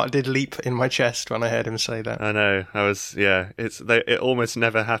 my heart did leap in my chest when I heard him say that. I know. It almost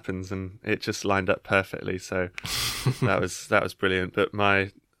never happens, and it just lined up perfectly. So that was brilliant. But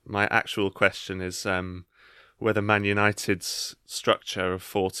my actual question is whether Man United's structure of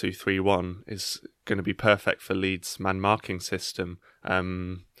 4-2-3-1 is going to be perfect for Leeds' man marking system,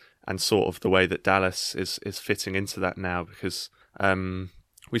 and sort of the way that Dallas is fitting into that now, because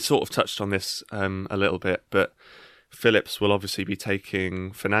we sort of touched on this a little bit, but Phillips will obviously be taking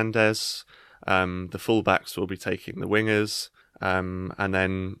Fernandes, the fullbacks will be taking the wingers, and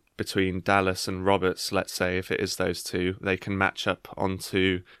then between Dallas and Roberts, let's say, if it is those two, they can match up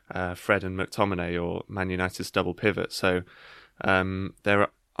onto Fred and McTominay or Man United's double pivot. So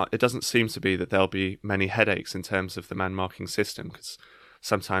it doesn't seem to be that there'll be many headaches in terms of the man-marking system, because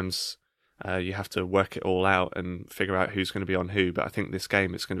sometimes you have to work it all out and figure out who's going to be on who. But I think this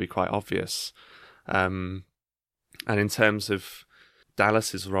game it's going to be quite obvious. And in terms of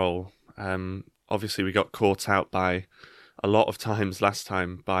Dallas's role, obviously we got caught out by a lot of times last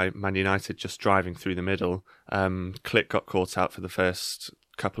time by Man United just driving through the middle. Klich got caught out for the first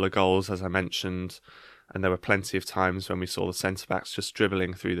couple of goals, as I mentioned, and there were plenty of times when we saw the centre-backs just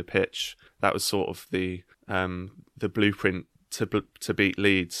dribbling through the pitch. That was sort of the blueprint to beat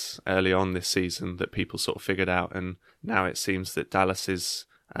Leeds early on this season that people sort of figured out, and now it seems that Dallas's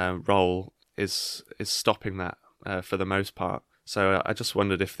role is stopping that for the most part. So I just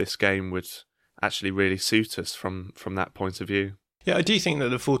wondered if this game would actually really suit us from that point of view. Yeah, I do think that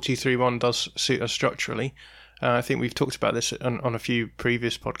the 4-2-3-1 does suit us structurally. I think we've talked about this on a few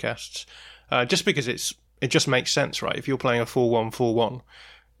previous podcasts. Just because it just makes sense, right? If you're playing a 4-1-4-1,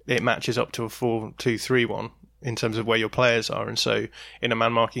 it matches up to a 4-2-3-1 in terms of where your players are, and so in a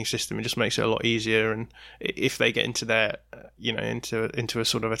man-marking system, it just makes it a lot easier. And if they get into their, into a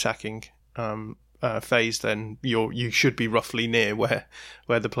sort of attacking phase, then you should be roughly near where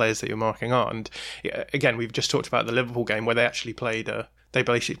the players that you're marking are. And again, we've just talked about the Liverpool game where they actually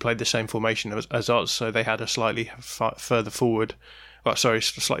basically played the same formation as us, so they had a slightly slightly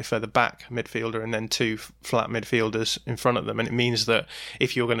further back midfielder and then two flat midfielders in front of them. And it means that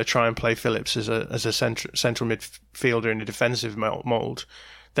if you're going to try and play Phillips as a central midfielder in a defensive mould,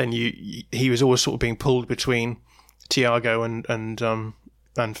 then he was always sort of being pulled between Thiago and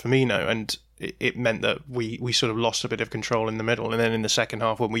Firmino, and it meant that we sort of lost a bit of control in the middle. And then in the second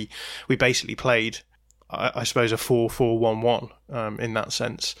half, when we basically played, I suppose, a 4-4-1-1 in that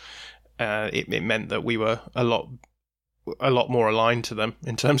sense, it meant that we were a lot more aligned to them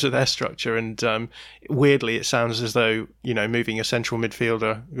in terms of their structure. And weirdly, it sounds as though, moving your central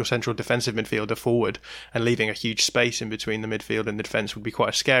defensive midfielder forward and leaving a huge space in between the midfield and the defence would be quite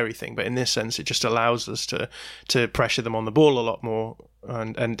a scary thing. But in this sense, it just allows us to pressure them on the ball a lot more,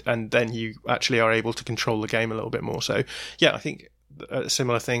 and then you actually are able to control the game a little bit more. So yeah, I think a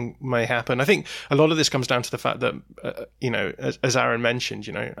similar thing may happen. I think a lot of this comes down to the fact that, as Aaron mentioned,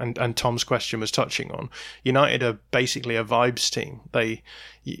 and Tom's question was touching on, United are basically a vibes team. They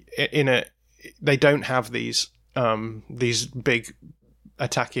don't have these big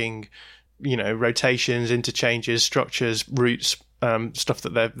attacking, rotations, interchanges, structures, routes, stuff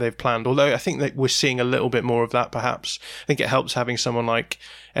that they've planned. Although I think that we're seeing a little bit more of that, perhaps. I think it helps having someone like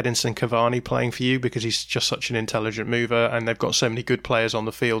Edinson Cavani playing for you, because he's just such an intelligent mover, and they've got so many good players on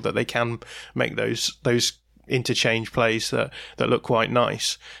the field that they can make those interchange plays that look quite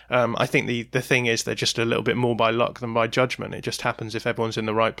nice. I think the thing is they're just a little bit more by luck than by judgment. It just happens if everyone's in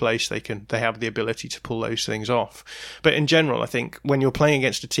the right place, they have the ability to pull those things off. But in general, I think when you're playing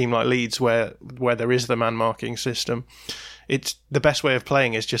against a team like Leeds, where there is the man marking system, it's the best way of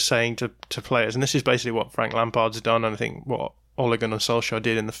playing is just saying to players, and this is basically what Frank Lampard's done, and I think what Ole Gunnar Solskjaer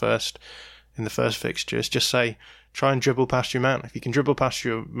did in the first fixture, is just say, try and dribble past your man. If you can dribble past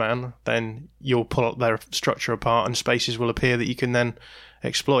your man, then you'll pull their structure apart and spaces will appear that you can then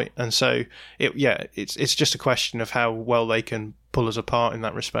exploit. And so it's just a question of how well they can pull us apart in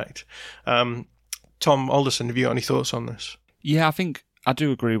that respect. Tom Alderson, have you got any thoughts on this? Yeah, I think I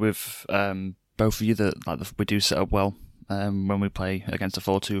do agree with both of you that we do set up well when we play against a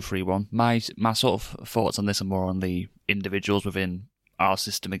 4-2-3-1. My sort of thoughts on this are more on the individuals within our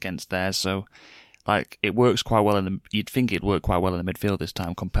system against theirs. So, it works quite well you'd think it'd work quite well in the midfield this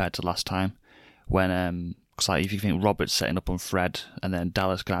time compared to last time, when cause if you think Robert's setting up on Fred, and then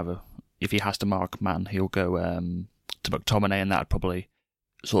Dallas can if he has to mark man, he'll go to McTominay, and that'd probably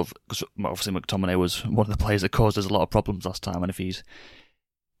sort of, because obviously McTominay was one of the players that caused us a lot of problems last time, and if he's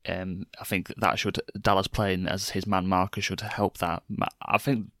I think that should Dallas playing as his man marker should help that. I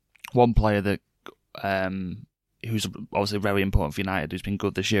think one player that who's obviously very important for United, who's been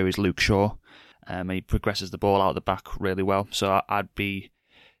good this year, is Luke Shaw. He progresses the ball out the back really well. So I'd be,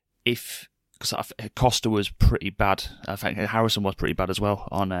 because Costa was pretty bad. I think Harrison was pretty bad as well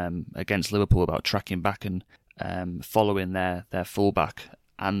on against Liverpool about tracking back and following their fullback.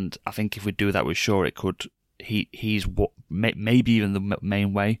 And I think if we do that with Shaw, it could. He's what maybe even the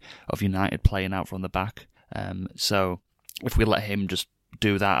main way of United playing out from the back. So if we let him just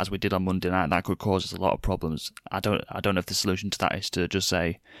do that as we did on Monday night, that could cause us a lot of problems. I don't know if the solution to that is to just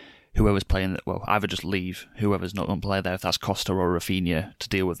say whoever's playing, well, either just leave whoever's not going to play there, if that's Costa or Rafinha, to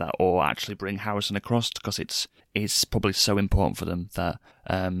deal with that, or actually bring Harrison across, because it's probably so important for them that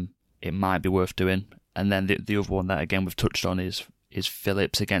it might be worth doing. And then the other one that again we've touched on is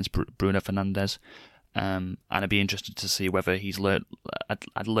Phillips against Bruno Fernandes. And I'd be interested to see whether he's learned.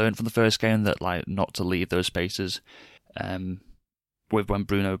 I'd learned from the first game that like not to leave those spaces with when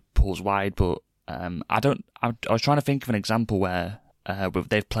Bruno pulls wide. But I was trying to think of an example where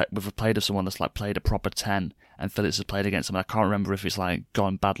we've played with someone that's like played a proper 10, and Phillips has played against them. I can't remember if it's like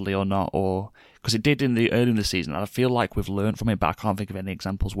gone badly or not, or because it did early in the season. And I feel like we've learned from it, but I can't think of any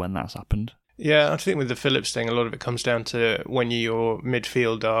examples when that's happened. Yeah, I think with the Phillips thing, a lot of it comes down to when your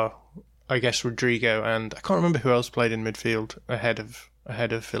midfield are, I guess, Rodrigo, and I can't remember who else played in midfield ahead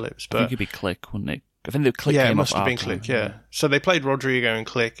of Phillips. But I think it'd be Click, wouldn't it? I think the Click yeah, came it must off have been our Click. Yeah, so they played Rodrigo and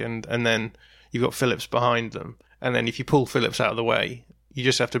Click, and then you've got Phillips behind them, and then if you pull Phillips out of the way, you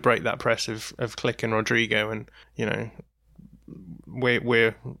just have to break that press of Click and Rodrigo, and you know,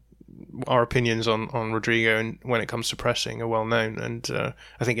 we're our opinions on Rodrigo and when it comes to pressing are well known, and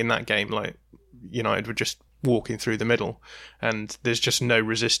I think in that game, like, United were just walking through the middle, and there's just no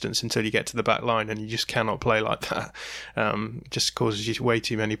resistance until you get to the back line, and you just cannot play like that. Just causes you way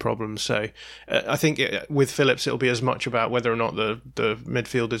too many problems. So I think with Phillips, it'll be as much about whether or not the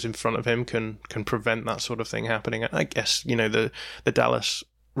midfielders in front of him can prevent that sort of thing happening. I guess, you know, the Dallas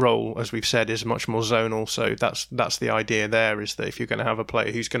role, as we've said, is much more zonal, so that's the idea there, is that if you're going to have a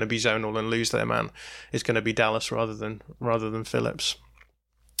player who's going to be zonal and lose their man, it's going to be Dallas rather than Phillips.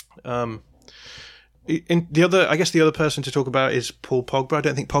 The other person to talk about is Paul Pogba. I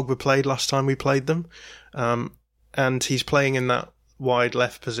don't think Pogba played last time we played them, and he's playing in that wide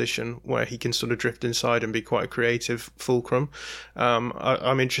left position where he can sort of drift inside and be quite a creative fulcrum.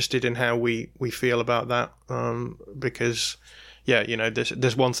 I'm interested in how we feel about that, because yeah, you know,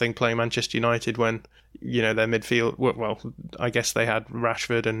 there's one thing playing Manchester United when, you know, their midfield, well, I guess they had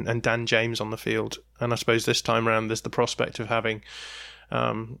Rashford and Dan James on the field, and I suppose this time around there's the prospect of having,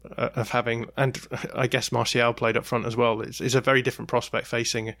 and I guess Martial played up front as well. It's a very different prospect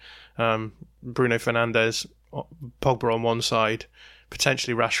facing Bruno Fernandes, Pogba on one side,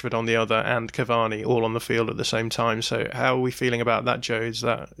 potentially Rashford on the other, and Cavani all on the field at the same time. So how are we feeling about that, Joe?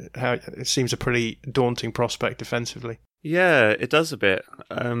 It seems a pretty daunting prospect defensively? Yeah, it does a bit.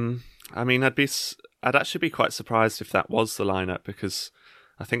 I mean, I'd actually be quite surprised if that was the lineup, because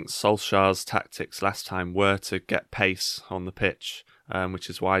I think Solskjaer's tactics last time were to get pace on the pitch,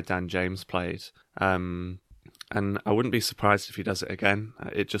 which is why Dan James played. And I wouldn't be surprised if he does it again.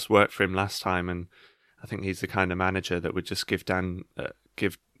 It just worked for him last time, and I think he's the kind of manager that would just give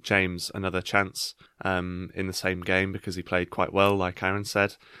James another chance in the same game, because he played quite well, like Aaron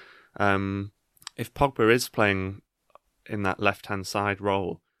said. If Pogba is playing in that left-hand side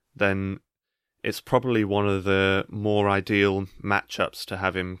role, then it's probably one of the more ideal matchups to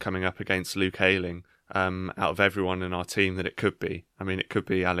have him coming up against Luke Ayling, out of everyone in our team that it could be. I mean, it could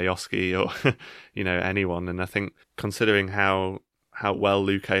be Alioski or you know, anyone. And I think considering how well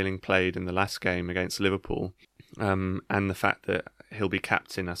Luke Ayling played in the last game against Liverpool, and the fact that he'll be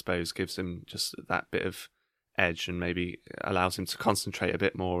captain, I suppose, gives him just that bit of edge and maybe allows him to concentrate a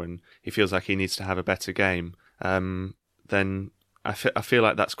bit more, and he feels like he needs to have a better game, then I feel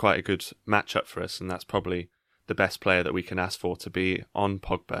like that's quite a good matchup for us, and that's probably the best player that we can ask for to be on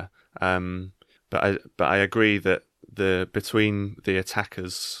Pogba. But I agree that between the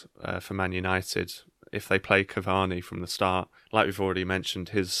attackers for Man United, if they play Cavani from the start, like we've already mentioned,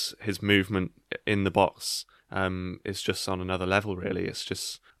 his movement in the box is just on another level, really. It's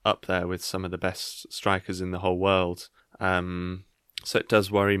just up there with some of the best strikers in the whole world. So it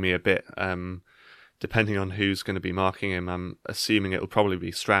does worry me a bit. Depending on who's going to be marking him, I'm assuming it'll probably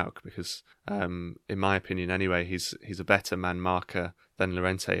be Struijk, because in my opinion anyway, he's a better man marker than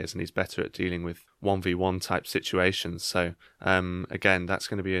Llorente is, and he's better at dealing with 1v1 type situations. So again, that's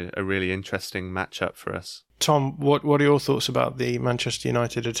going to be a really interesting matchup for us. Tom, what are your thoughts about the Manchester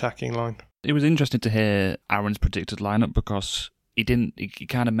United attacking line? It was interesting to hear Aaron's predicted lineup, because he didn't. He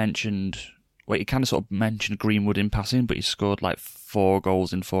kind of mentioned. Well, he kind of sort of mentioned Greenwood in passing, but he scored like 4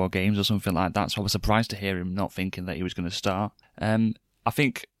 goals in 4 games or something like that. So I was surprised to hear him not thinking that he was going to start. I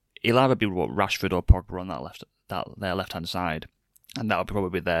think he'll either be Rashford or Pogba on their left-hand side, and that'll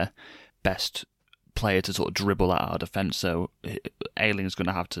probably be their best player to sort of dribble at our defence. So Ayling's going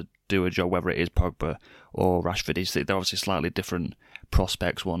to have to do a job, whether it is Pogba or Rashford. They're obviously slightly different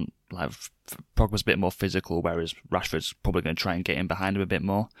prospects. One, like Pogba's a bit more physical, whereas Rashford's probably going to try and get in behind him a bit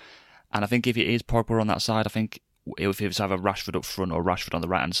more. And I think if it is Pogba on that side, I think if it's either Rashford up front or Rashford on the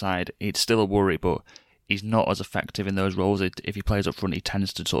right-hand side, it's still a worry, but he's not as effective in those roles. If he plays up front, he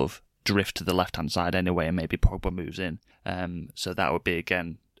tends to sort of drift to the left-hand side anyway, and maybe Pogba moves in. So that would be,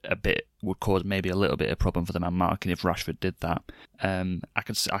 again, would cause maybe a little bit of problem for the man marking if Rashford did that. I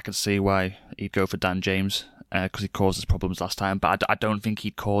could see why he'd go for Dan James, because he caused us problems last time, but I don't think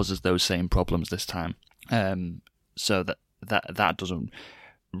he causes those same problems this time. So that doesn't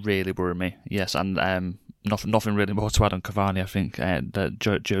really worry me. Yes, and nothing really more to add on Cavani, I think,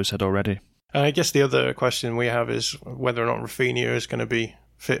 that Joe said already. And I guess the other question we have is whether or not Rafinha is going to be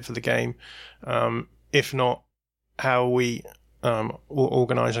fit for the game. If not, how are we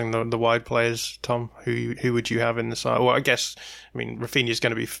organising the wide players, Tom? Who would you have in the side? Well, I mean, Rafinha's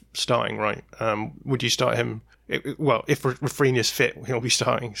going to be starting, right? Would you start him? If Rafinha's fit, he'll be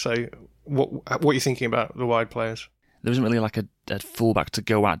starting. So what are you thinking about the wide players? There isn't really like a fullback to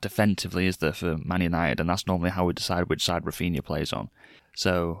go at defensively, is there, for Man United? And that's normally how we decide which side Rafinha plays on.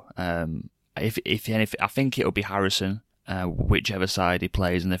 So if I think it'll be Harrison, whichever side he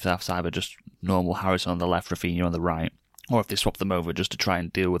plays, and if that's either just normal Harrison on the left, Rafinha on the right, or if they swap them over just to try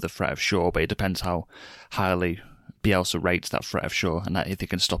and deal with the threat of Shaw. But it depends how highly Bielsa rates that threat of Shaw, and if they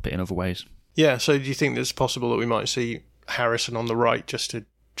can stop it in other ways. Yeah. So do you think it's possible that we might see Harrison on the right just to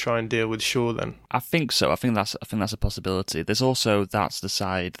try and deal with Shaw then? I think so. I think that's a possibility. There's also, that's the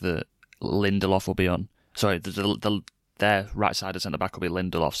side that Lindelof will be on. Sorry, their right side of centre back will be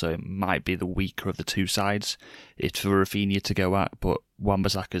Lindelof, so it might be the weaker of the two sides. It's for Rafinha to go at, but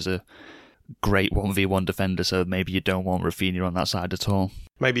Wan-Bissaka's a great 1v1 defender, so maybe you don't want Rafinha on that side at all.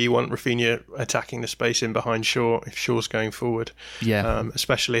 Maybe you want Rafinha attacking the space in behind Shaw if Shaw's going forward. Yeah.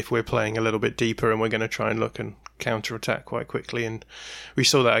 Especially if we're playing a little bit deeper and we're going to try and look and counter-attack quite quickly. And we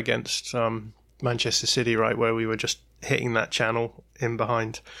saw that against Manchester City, right, where we were just hitting that channel in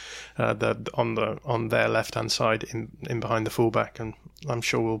behind on their left-hand side in behind the fullback. And I'm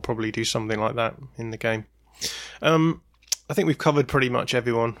sure we'll probably do something like that in the game. I think we've covered pretty much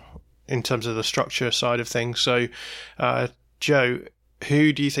everyone in terms of the structure side of things. So, Joe,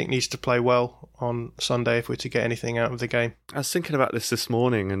 who do you think needs to play well on Sunday if we're to get anything out of the game? I was thinking about this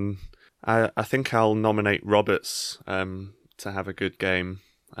morning, and I think I'll nominate Roberts to have a good game,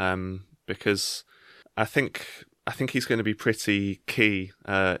 because I think he's going to be pretty key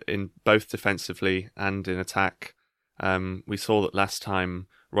in both defensively and in attack. We saw that last time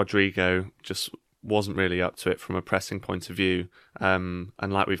Rodrigo just wasn't really up to it from a pressing point of view. And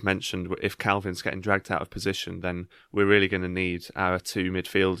like we've mentioned, if Calvin's getting dragged out of position, then we're really going to need our two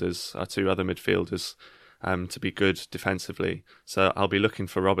other midfielders, to be good defensively. So I'll be looking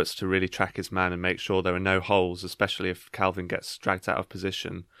for Roberts to really track his man and make sure there are no holes, especially if Calvin gets dragged out of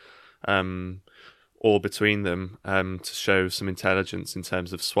position, or between them, to show some intelligence in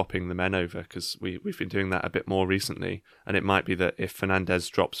terms of swapping the men over, because we've been doing that a bit more recently. And it might be that if Fernandes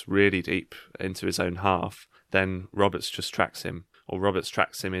drops really deep into his own half, then Roberts just tracks him, or Roberts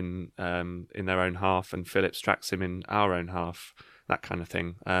tracks him in their own half, and Phillips tracks him in our own half, that kind of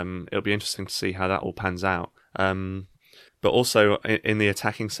thing. It'll be interesting to see how that all pans out. But also in the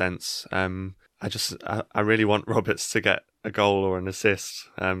attacking sense, I really want Roberts to get a goal or an assist,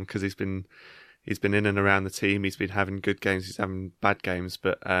 because he's been in and around the team. He's been having good games, he's having bad games,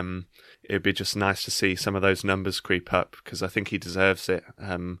 but it'd be just nice to see some of those numbers creep up, because I think he deserves it,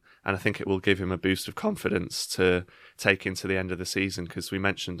 and I think it will give him a boost of confidence to take into the end of the season, because we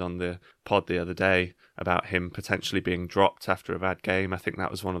mentioned on the pod the other day about him potentially being dropped after a bad game. I think that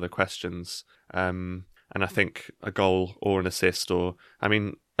was one of the questions, and I think a goal or an assist, or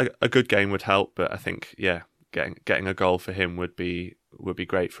a good game would help, but I think getting a goal for him would be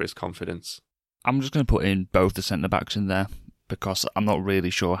great for his confidence. I'm just going to put in both the centre-backs in there, because I'm not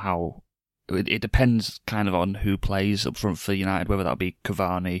really sure how... It depends kind of on who plays up front for United, whether that be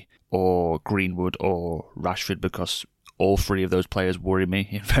Cavani or Greenwood or Rashford, because all three of those players worry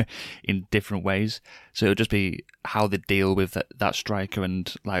me in different ways. So it'll just be how they deal with that striker.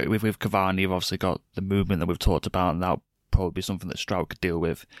 And like with Cavani, you've obviously got the movement that we've talked about, and that'll probably be something that Stroud could deal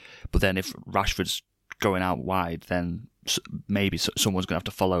with. But then if Rashford's going out wide, then maybe someone's going to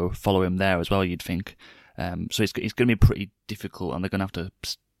have to follow him there as well, you'd think. So it's going to be pretty difficult, and they're going to have to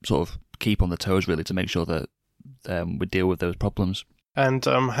sort of keep on the toes really to make sure that we deal with those problems. And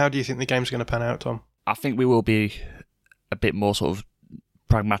how do you think the game's going to pan out, Tom? I think we will be a bit more sort of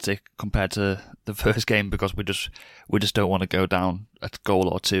pragmatic compared to the first game, because we just don't want to go down a goal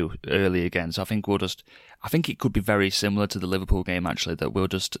or two early again. So I think it could be very similar to the Liverpool game actually,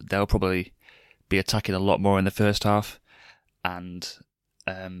 that they'll probably be attacking a lot more in the first half, and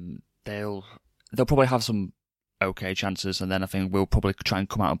they'll probably have some okay chances, and then I think we'll probably try and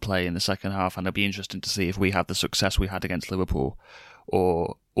come out and play in the second half, and it'll be interesting to see if we have the success we had against Liverpool,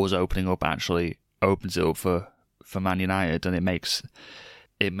 or us opening up actually opens it up for Man United, and it makes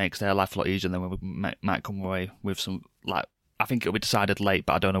their life a lot easier, than when we might come away with some, like, I think it'll be decided late,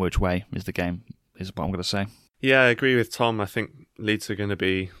 but I don't know which way is what I'm going to say. Yeah, I agree with Tom. I think Leeds are going to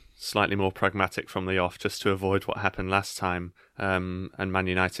be slightly more pragmatic from the off, just to avoid what happened last time. And Man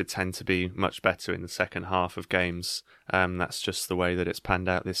United tend to be much better in the second half of games. That's just the way that it's panned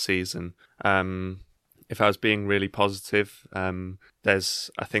out this season. If I was being really positive, I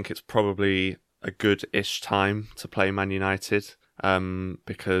think it's probably a good-ish time to play Man United,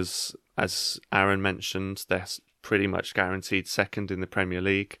 because, as Aaron mentioned, they're pretty much guaranteed second in the Premier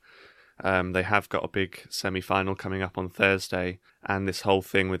League. They have got a big semi-final coming up on Thursday, and this whole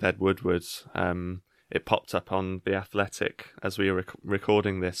thing with Ed Woodward, it popped up on The Athletic as we were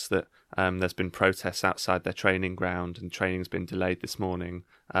recording this, that there's been protests outside their training ground, and training's been delayed this morning.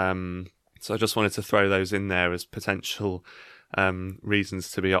 So I just wanted to throw those in there as potential reasons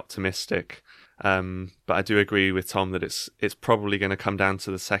to be optimistic. But I do agree with Tom that it's probably going to come down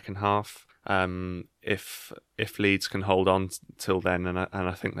to the second half. If Leeds can hold on till then, and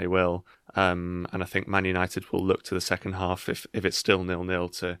I think they will, and I think Man United will look to the second half if it's still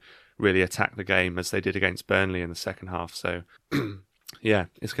 0-0 to really attack the game as they did against Burnley in the second half. So yeah,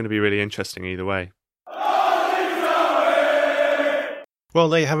 it's going to be really interesting either way. Well,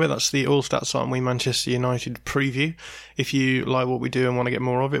 there you have it. That's the All Stats Aren't We Manchester United preview. If you like what we do and want to get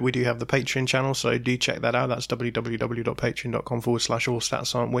more of it, we do have the Patreon channel, so do check that out. That's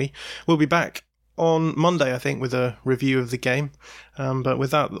www.patreon.com/allstatsaren'twe. We'll be back on Monday, I think, with a review of the game. But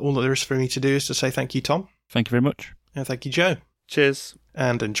with that, all that there is for me to do is to say thank you, Tom. Thank you very much. And thank you, Joe. Cheers.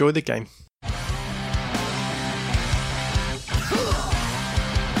 And enjoy the game.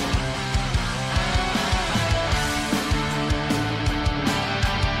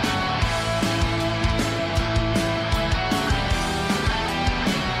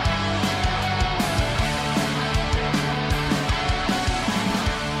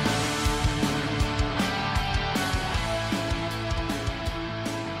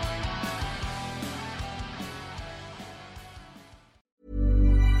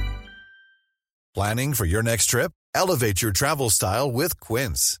 Planning for your next trip? Elevate your travel style with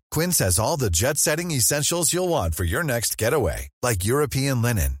Quince. Quince has all the jet-setting essentials you'll want for your next getaway, like European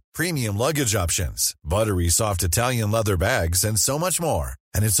linen, premium luggage options, buttery soft Italian leather bags, and so much more.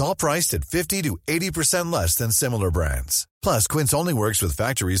 And it's all priced at 50 to 80% less than similar brands. Plus, Quince only works with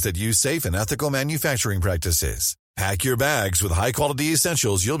factories that use safe and ethical manufacturing practices. Pack your bags with high-quality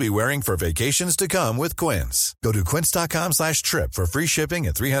essentials you'll be wearing for vacations to come with Quince. Go to quince.com/trip for free shipping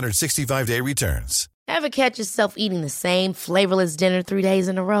and 365-day returns. Ever catch yourself eating the same flavorless dinner 3 days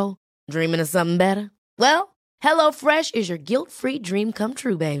in a row? Dreaming of something better? Well, HelloFresh is your guilt-free dream come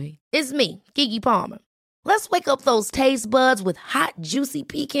true, baby. It's me, Keke Palmer. Let's wake up those taste buds with hot, juicy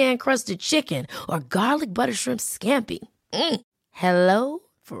pecan-crusted chicken or garlic butter shrimp scampi. Hello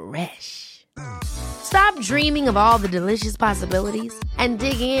Fresh. Stop dreaming of all the delicious possibilities and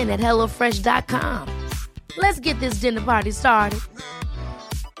dig in at HelloFresh.com. Let's get this dinner party started.